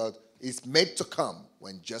 salvation of God is made to come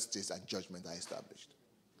when justice and judgment are established.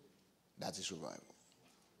 That is revival.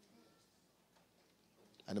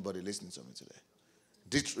 Anybody listening to me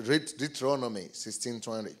today? Read Deuteronomy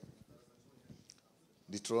 16:20.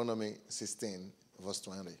 Deuteronomy 16, verse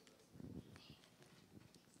 20.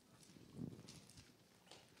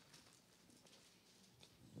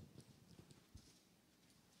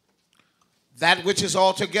 That which is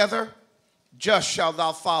altogether just shalt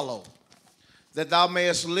thou follow, that thou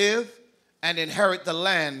mayest live and inherit the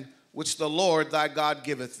land which the Lord thy God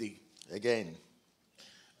giveth thee. Again.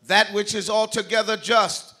 That which is altogether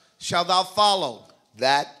just shalt thou follow.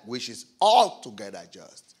 That which is altogether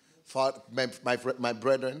just. For my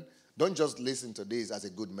brethren, don't just listen to this as a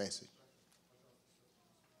good message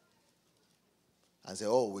and say,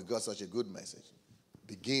 oh, we got such a good message.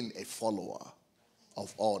 Begin a follower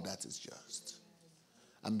of all that is just.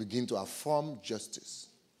 And begin to affirm justice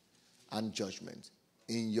and judgment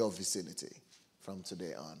in your vicinity from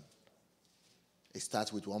today on. It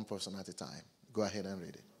starts with one person at a time. Go ahead and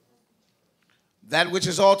read it. That which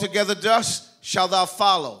is altogether just shalt thou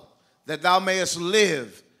follow, that thou mayest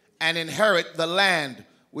live and inherit the land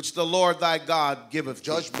which the Lord thy God giveth thee.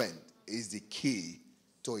 Judgment is the key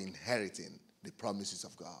to inheriting the promises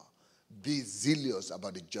of God. Be zealous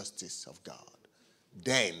about the justice of God.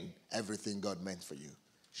 Then everything God meant for you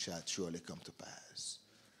shall surely come to pass.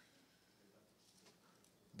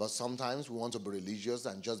 But sometimes we want to be religious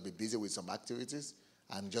and just be busy with some activities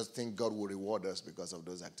and just think God will reward us because of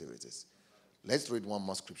those activities. Let's read one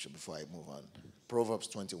more scripture before I move on. Proverbs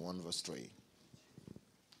 21, verse 3.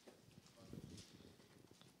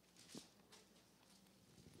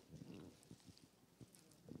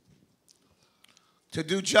 To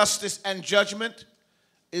do justice and judgment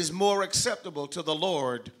is more acceptable to the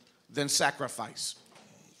Lord than sacrifice.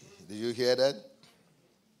 Did you hear that?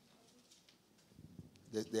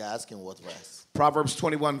 They're asking what verse? Proverbs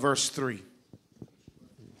 21, verse 3.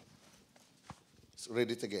 So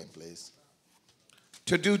read it again, please.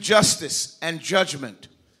 To do justice and judgment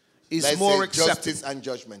is Let's more say acceptable. justice and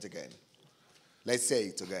judgment again. Let's say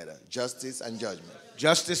it together. Justice and judgment.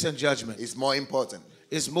 Justice and judgment Is more important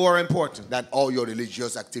is more important than all your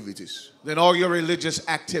religious activities. than all your religious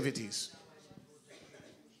activities.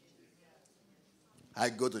 I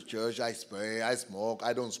go to church, I pray, I smoke,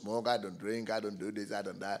 I don't smoke, I don't drink, I don't do this, I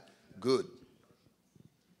don't that. Good.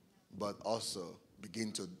 But also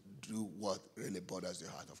begin to do what really bothers the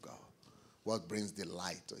heart of God. What brings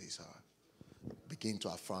delight to his heart. Begin to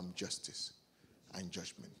affirm justice and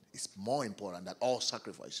judgment. It's more important than all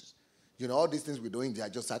sacrifices. You know, all these things we're doing, they are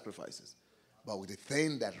just sacrifices. But with the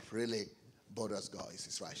thing that really bothers God is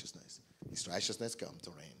his righteousness. His righteousness comes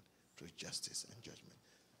to reign through justice and judgment.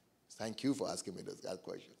 Thank you for asking me that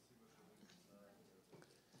question.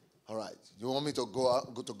 All right. You want me to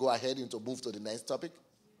go ahead and to move to the next topic?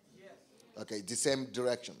 Yes. Okay, the same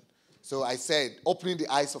direction. So I said, opening the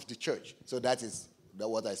eyes of the church. So that is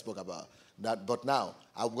what I spoke about. But now,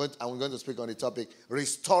 I'm going to speak on the topic,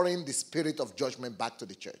 restoring the spirit of judgment back to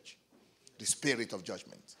the church. The spirit of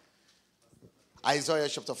judgment. Isaiah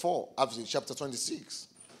chapter 26.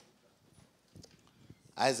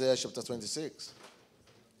 Isaiah chapter 26.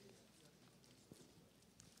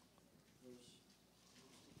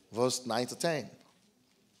 Verse 9 to 10.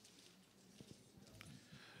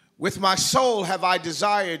 With my soul have I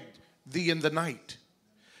desired thee in the night.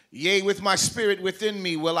 Yea, with my spirit within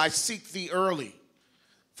me will I seek thee early.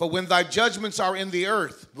 For when thy judgments are in the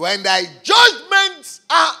earth. When thy judgments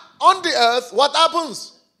are on the earth, what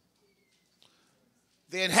happens?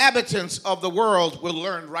 The inhabitants of the world will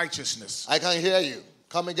learn righteousness. I can hear you.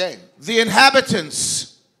 Come again. The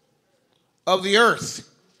inhabitants of the earth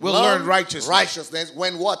will learn righteousness. Righteousness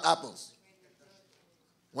when what happens?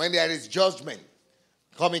 When there is judgment.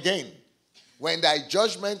 Come again. When thy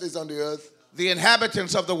judgment is on the earth. The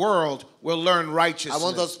inhabitants of the world will learn righteousness. I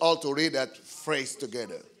want us all to read that phrase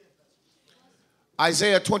together.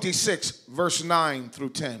 Isaiah 26, verse 9 through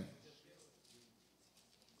 10.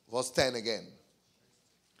 Verse 10 again.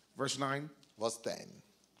 Verse 9. Verse 10.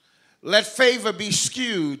 Let favor be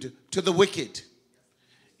skewed to the wicked.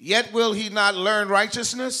 Yet will he not learn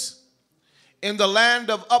righteousness? In the land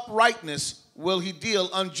of uprightness will he deal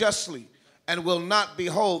unjustly, and will not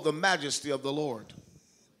behold the majesty of the Lord.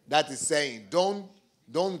 That is saying,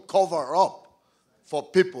 don't cover up for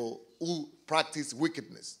people who practice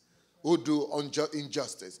wickedness, who do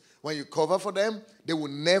injustice. When you cover for them, they will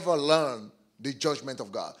never learn the judgment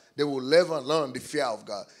of God. They will never learn the fear of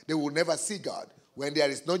God. They will never see God. When there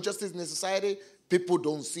is no justice in the society, people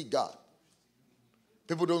don't see God.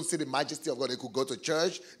 People don't see the majesty of God. They could go to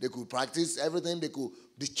church. They could practice everything.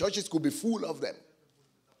 The churches could be full of them.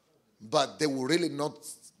 but they will really not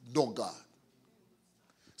know God.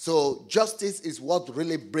 So justice is what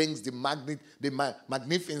really brings the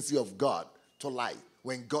magnificency of God to light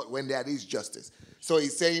when there is justice. So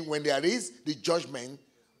he's saying when there is the judgment,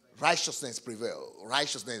 righteousness prevail,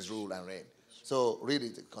 righteousness rule and reign. So read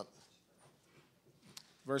it.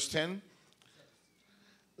 Verse 10.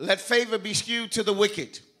 Let favor be skewed to the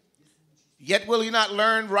wicked, yet will he not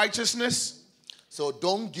learn righteousness? So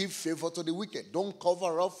don't give favor to the wicked. Don't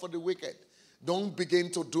cover up for the wicked. Don't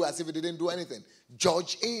begin to do as if he didn't do anything.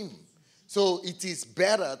 Judge him. So it is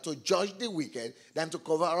better to judge the wicked than to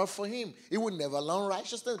cover up for him. He will never learn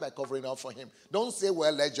righteousness by covering up for him. Don't say,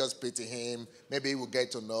 well, let's just pity him. Maybe he will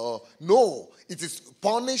get to know. No, it is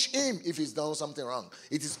punish him if he's done something wrong.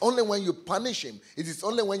 It is only when you punish him, it is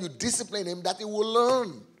only when you discipline him that he will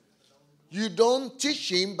learn. You don't teach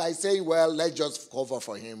him by saying, well, let's just cover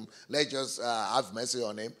for him. Let's just have mercy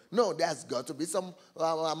on him. No, there's got to be some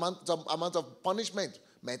amount of punishment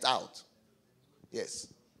meted out. Yes.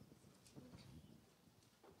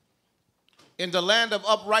 In the land of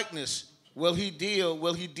uprightness will he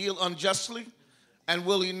deal unjustly, and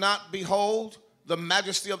will he not behold the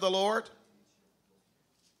majesty of the Lord?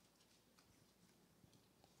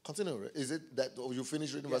 Continue. Is it that you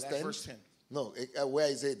finished reading verse 10? Verse 10. No, where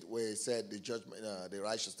is it where it said the judgment, the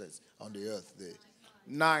righteousness on the earth?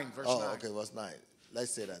 9, verse 9. Oh, okay, verse 9.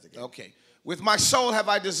 Let's say that again. Okay. With my soul have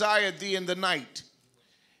I desired thee in the night.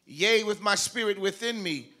 Yea, with my spirit within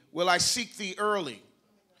me will I seek thee early.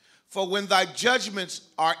 For when thy judgments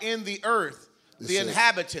are in the earth, the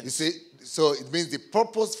inhabitants. You see, so it means the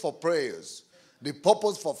purpose for prayers, the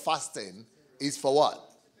purpose for fasting is for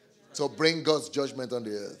what? To bring God's judgment on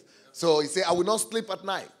the earth. So he said, I will not sleep at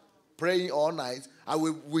night, praying all night. I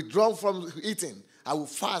will withdraw from eating. I will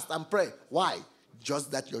fast and pray. Why? Just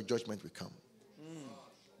that your judgment will come.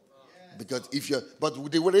 Because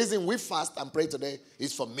but the reason we fast and pray today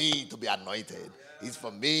is for me to be anointed. It's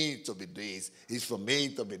for me to be this. It's for me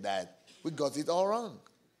to be that. We got it all wrong.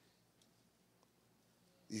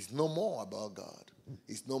 It's no more about God.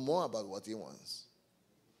 It's no more about what he wants.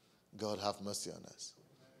 God have mercy on us.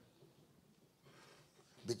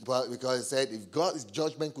 Because he said if God's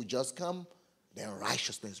judgment could just come, then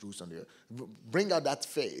righteousness rules on the earth. Bring out that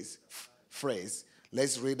phrase.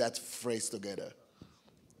 Let's read that phrase together.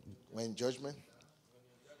 When judgment?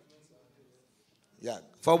 Yeah.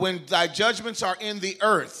 For when thy judgments are in the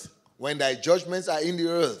earth. When thy judgments are in the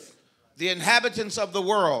earth. The inhabitants of the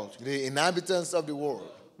world. The inhabitants of the world.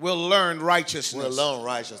 Will learn righteousness. Will learn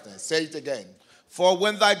righteousness. Say it again. For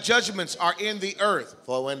when thy judgments are in the earth.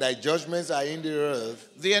 For when thy judgments are in the earth.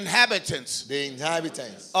 The inhabitants. The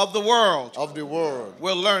inhabitants. Of the world. Of the world.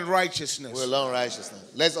 Will learn righteousness. Will learn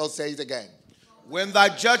righteousness. Let's all say it again. When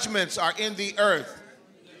thy judgments are in the earth.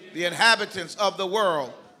 The inhabitants of the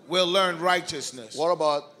world will learn righteousness. What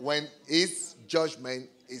about when his judgment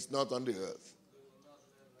is not on the earth?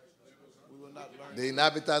 We will not learn. The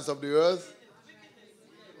inhabitants of the earth,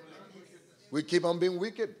 we keep on being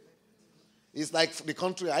wicked. It's like the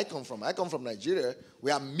country I come from. I come from Nigeria.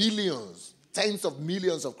 We have millions, tens of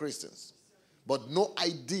millions of Christians, but no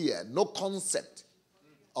idea, no concept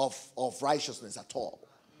of righteousness at all.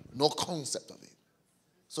 No concept of it.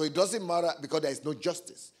 So it doesn't matter because there is no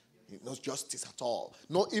justice. No justice at all.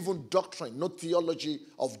 No even doctrine, no theology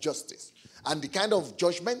of justice. And the kind of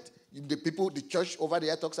judgment the church over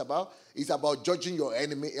there talks about is about judging your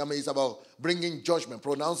enemy. I mean, it's about bringing judgment,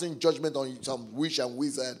 pronouncing judgment on some witch and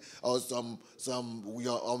wizard or some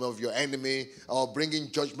of your enemy, or bringing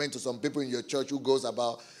judgment to some people in your church who goes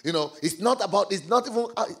about, it's not even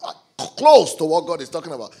close to what God is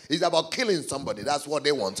talking about. It's about killing somebody. That's what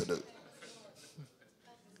they want to do.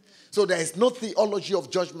 So there is no theology of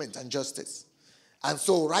judgment and justice. And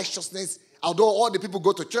so righteousness, although all the people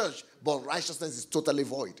go to church, but righteousness is totally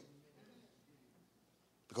void.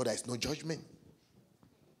 Because there is no judgment.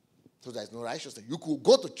 So there is no righteousness. You could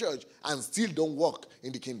go to church and still don't walk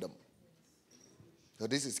in the kingdom. So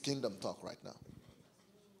this is kingdom talk right now.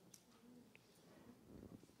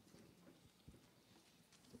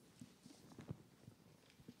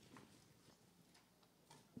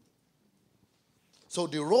 So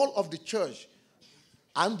the role of the church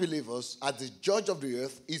and believers as the judge of the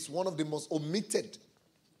earth is one of the most omitted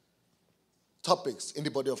topics in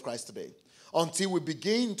the body of Christ today. Until we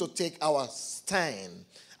begin to take our stand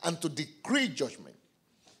and to decree judgment,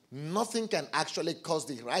 nothing can actually cause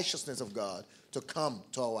the righteousness of God to come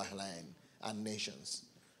to our land and nations.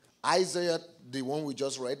 Isaiah, the one we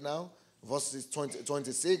just read now, verses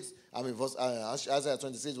 26, Isaiah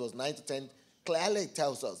 26, verse 9 to 10, clearly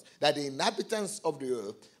tells us that the inhabitants of the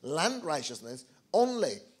earth learn righteousness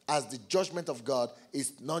only as the judgment of God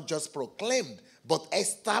is not just proclaimed, but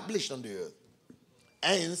established on the earth.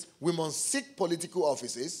 Hence, we must seek political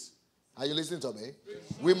offices. Are you listening to me?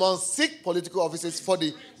 We must seek political offices for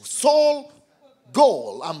the sole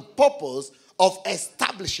goal and purpose of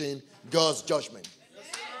establishing God's judgment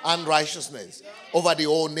and righteousness over the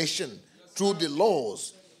whole nation through the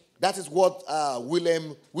laws. That is what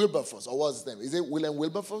William Wilberforce, or what's his name? Is it William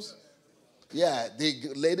Wilberforce? Yeah,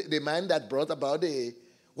 the man that brought about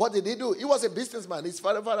what did he do? He was a businessman. His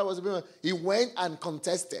father was a businessman. He went and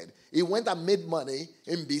contested. He went and made money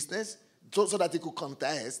in business so that he could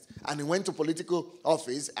contest. And he went to political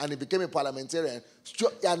office and he became a parliamentarian.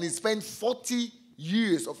 And he spent 40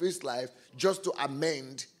 years of his life just to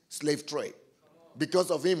amend slave trade. Because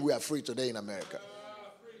of him, we are free today in America.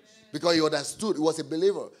 Because he understood, he was a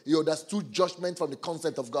believer. He understood judgment from the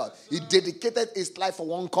concept of God. He dedicated his life for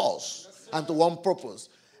one cause and to one purpose.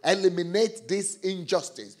 Eliminate this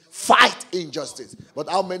injustice. Fight injustice. But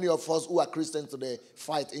how many of us who are Christians today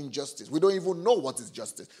fight injustice? We don't even know what is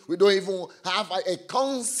justice. We don't even have a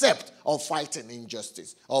concept of fighting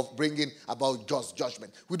injustice, of bringing about just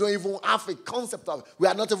judgment. We don't even have a concept of it. We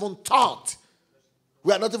are not even taught.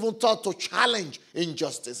 We are not even taught to challenge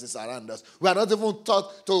injustices around us. We are not even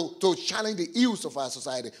taught to challenge the ills of our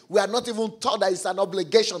society. We are not even taught that it's an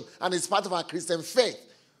obligation and it's part of our Christian faith.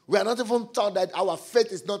 We are not even taught that our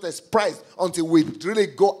faith is not expressed until we really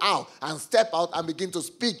go out and step out and begin to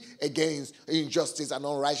speak against injustice and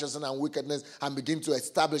unrighteousness and wickedness and begin to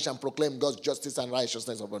establish and proclaim God's justice and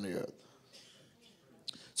righteousness upon the earth.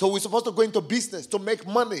 So we're supposed to go into business to make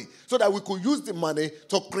money so that we could use the money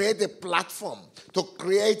to create a platform, to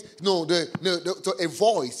create a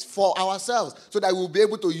voice for ourselves so that we'll be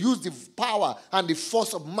able to use the power and the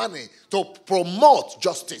force of money to promote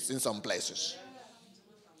justice in some places.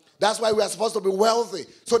 That's why we are supposed to be wealthy,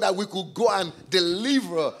 so that we could go and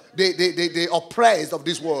deliver the oppressed of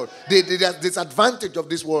this world, the disadvantage of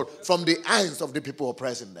this world from the hands of the people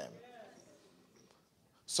oppressing them.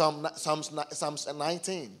 Psalms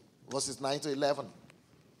 19, verses 9 to 11.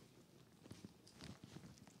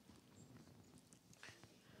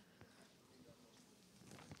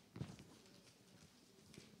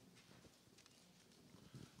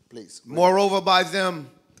 Please. Moreover, by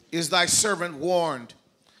them is thy servant warned,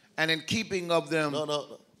 and in keeping of them.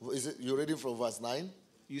 No. Is it you reading from verse 9?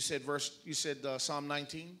 You said Psalm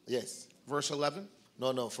 19? Yes. Verse 11?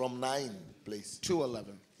 No, from 9, please. To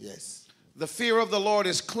 11. Yes. The fear of the Lord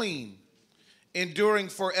is clean, enduring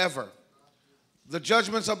forever. The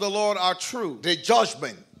judgments of the Lord are true. The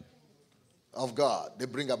judgment of God, they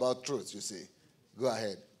bring about truth, you see. Go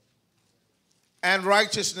ahead. And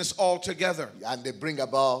righteousness altogether. And they bring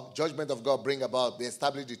about, judgment of God bring about, they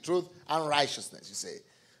establish the truth and righteousness, you see.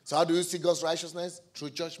 So how do you see God's righteousness?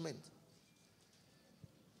 Through judgment.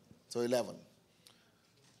 So 11.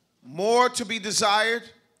 More to be desired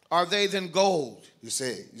are they than gold. You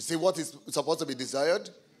see what is supposed to be desired?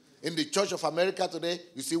 In the Church of America today,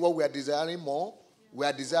 you see what we are desiring more? We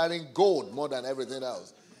are desiring gold more than everything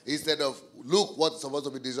else. Instead of, look what's supposed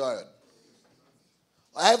to be desired.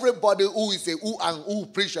 Everybody who is a who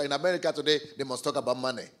preacher in America today, they must talk about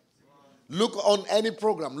money. Look on any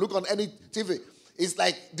program, look on any TV. It's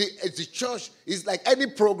like the church, it's like any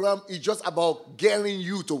program is just about getting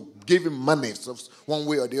you to give him money one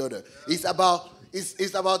way or the other. It's about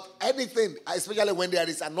anything, especially when there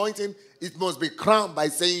is anointing, it must be crowned by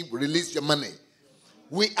saying, release your money.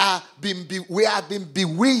 We have been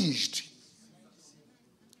bewitched.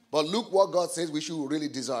 But look what God says we should really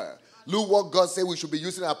desire. Look what God said we should be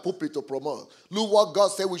using our pulpit to promote. Look what God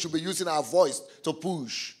said we should be using our voice to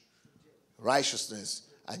push. Righteousness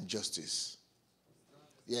and justice.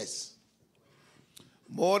 Yes.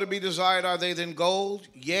 More to be desired are they than gold,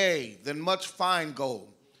 yea, than much fine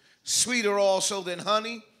gold. Sweeter also than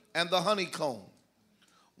honey and the honeycomb.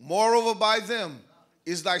 Moreover, by them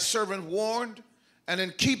is thy servant warned, and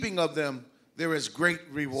in keeping of them there is great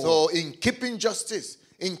reward. So in keeping justice,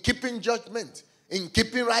 in keeping judgment, in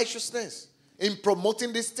keeping righteousness, in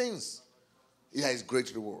promoting these things, there is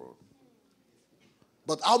great reward.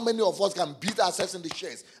 But how many of us can beat ourselves in the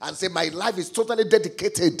chest and say, my life is totally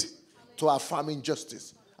dedicated to affirming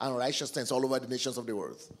justice and righteousness all over the nations of the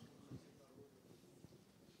world?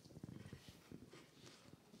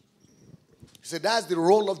 So that's the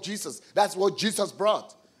role of Jesus. That's what Jesus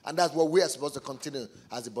brought. And that's what we are supposed to continue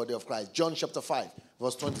as the body of Christ. John chapter 5,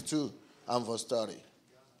 verse 22 and verse 30.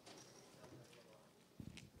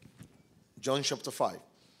 John chapter 5,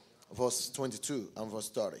 verse 22 and verse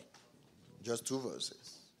 30. Just 2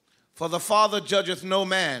 verses. For the Father judgeth no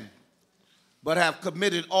man, but have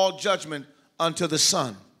committed all judgment unto the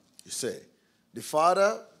Son. You say, the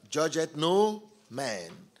Father judgeth no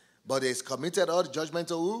man, but is committed all the judgment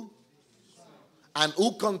to who? And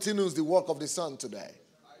who continues the work of the Son today?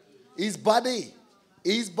 His body.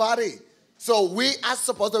 His body. So we are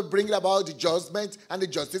supposed to bring about the judgment and the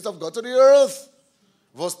justice of God to the earth.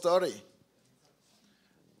 Verse 30.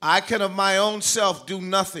 I can of my own self do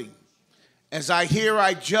nothing. As I hear,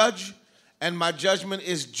 I judge, and my judgment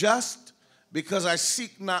is just, because I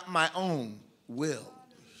seek not my own will.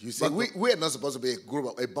 You see, we are not supposed to be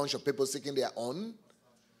a bunch of people seeking their own.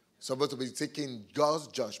 Supposed to be seeking God's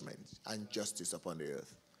judgment and justice upon the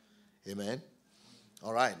earth. Amen.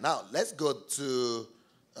 All right. Now, let's go to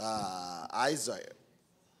Isaiah.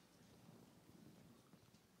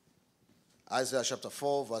 Isaiah chapter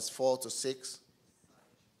 4, verse 4 to 6.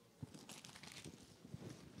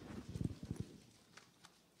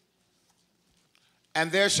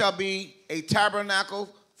 And there shall be a tabernacle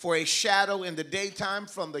for a shadow in the daytime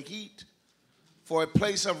from the heat, for a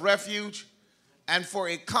place of refuge, and for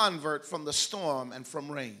a convert from the storm and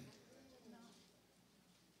from rain.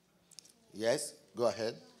 Yes, go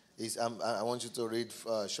ahead. I want you to read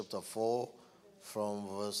chapter 4 from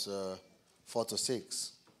verse 4 to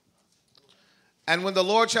 6. And when the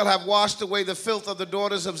Lord shall have washed away the filth of the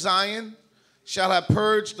daughters of Zion, shall have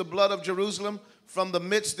purged the blood of Jerusalem from the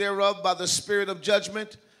midst thereof by the spirit of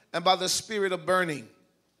judgment and by the spirit of burning.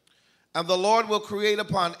 And the Lord will create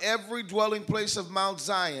upon every dwelling place of Mount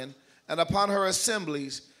Zion and upon her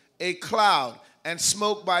assemblies a cloud and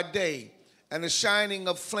smoke by day, and a shining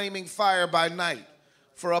of flaming fire by night.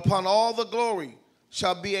 For upon all the glory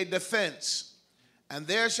shall be a defense, and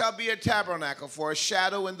there shall be a tabernacle for a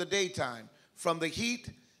shadow in the daytime from the heat,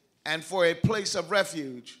 and for a place of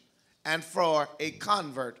refuge, and for a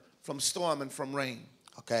convert from storm and from rain.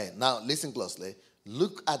 Okay, now listen closely.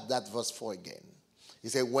 Look at that verse 4 again. He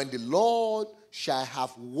said, when the Lord shall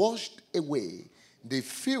have washed away the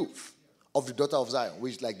filth of the daughter of Zion,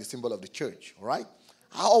 which is like the symbol of the church, right?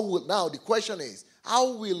 Now the question is,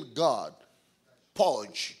 how will God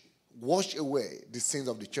purge, wash away the sins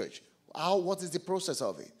of the church? What is the process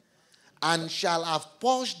of it? And shall have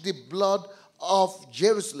purged the blood of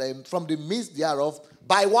Jerusalem from the midst thereof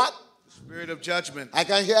by what? Spirit of judgment. I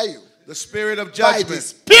can hear you. The spirit of judgment. By the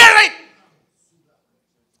spirit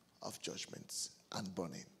of judgments and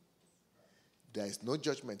burning. There is no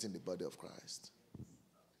judgment in the body of Christ.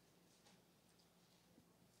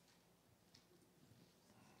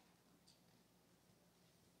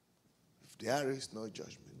 If there is no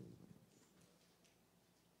judgment,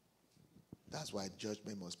 that's why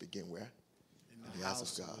judgment must begin where? In the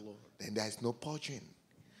house of God. Then there is no purging.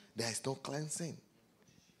 There is no cleansing.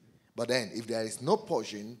 But then, if there is no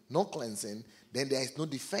purging, no cleansing, then there is no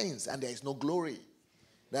defense and there is no glory.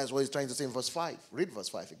 That's what he's trying to say in verse 5. Read verse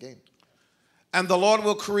 5 again. And the Lord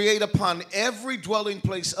will create upon every dwelling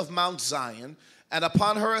place of Mount Zion and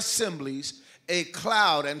upon her assemblies a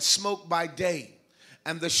cloud and smoke by day,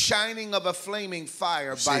 and the shining of a flaming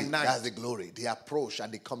fire by night. That's the glory, the approach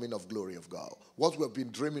and the coming of glory of God. What we've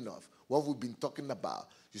been dreaming of, what we've been talking about.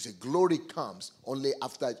 You see, glory comes only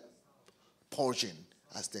after purging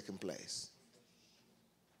has taken place.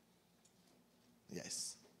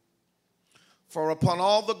 Yes. For upon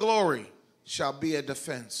all the glory shall be a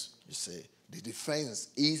defense. You see, the defense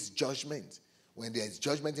is judgment. When there is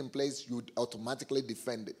judgment in place, you automatically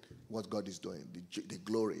defend it, what God is doing, the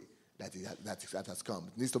glory that has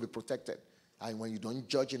come. It needs to be protected. And when you don't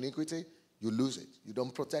judge iniquity, you lose it. You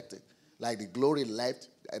don't protect it. Like the glory left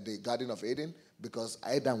at the Garden of Eden because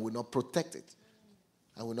Adam will not protect it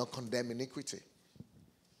and will not condemn iniquity.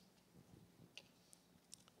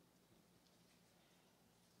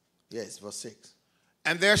 Yes, verse 6.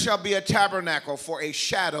 And there shall be a tabernacle for a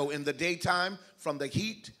shadow in the daytime from the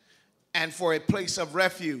heat, and for a place of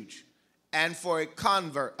refuge, and for a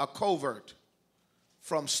covert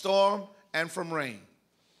from storm and from rain.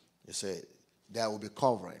 You see, there will be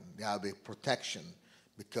covering, there will be protection,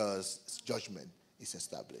 because judgment is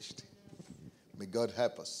established. May God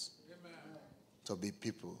help us to be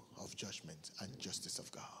people of judgment and justice of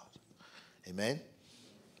God. Amen.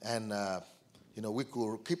 And we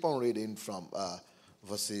could keep on reading from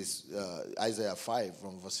verses Isaiah 5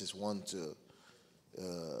 from verses 1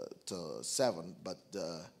 to 7, but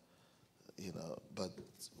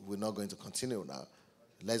we're not going to continue now.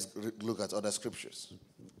 Let's look at other scriptures.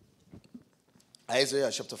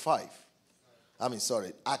 Isaiah chapter 5.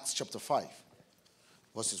 Acts chapter 5,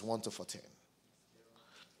 verses 1 to 14.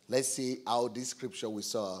 Let's see how this scripture we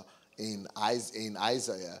saw in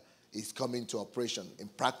Isaiah is coming to operation in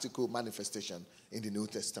practical manifestation in the New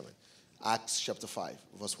Testament. Acts chapter 5,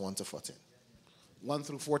 verse 1 to 14. 1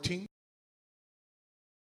 through 14.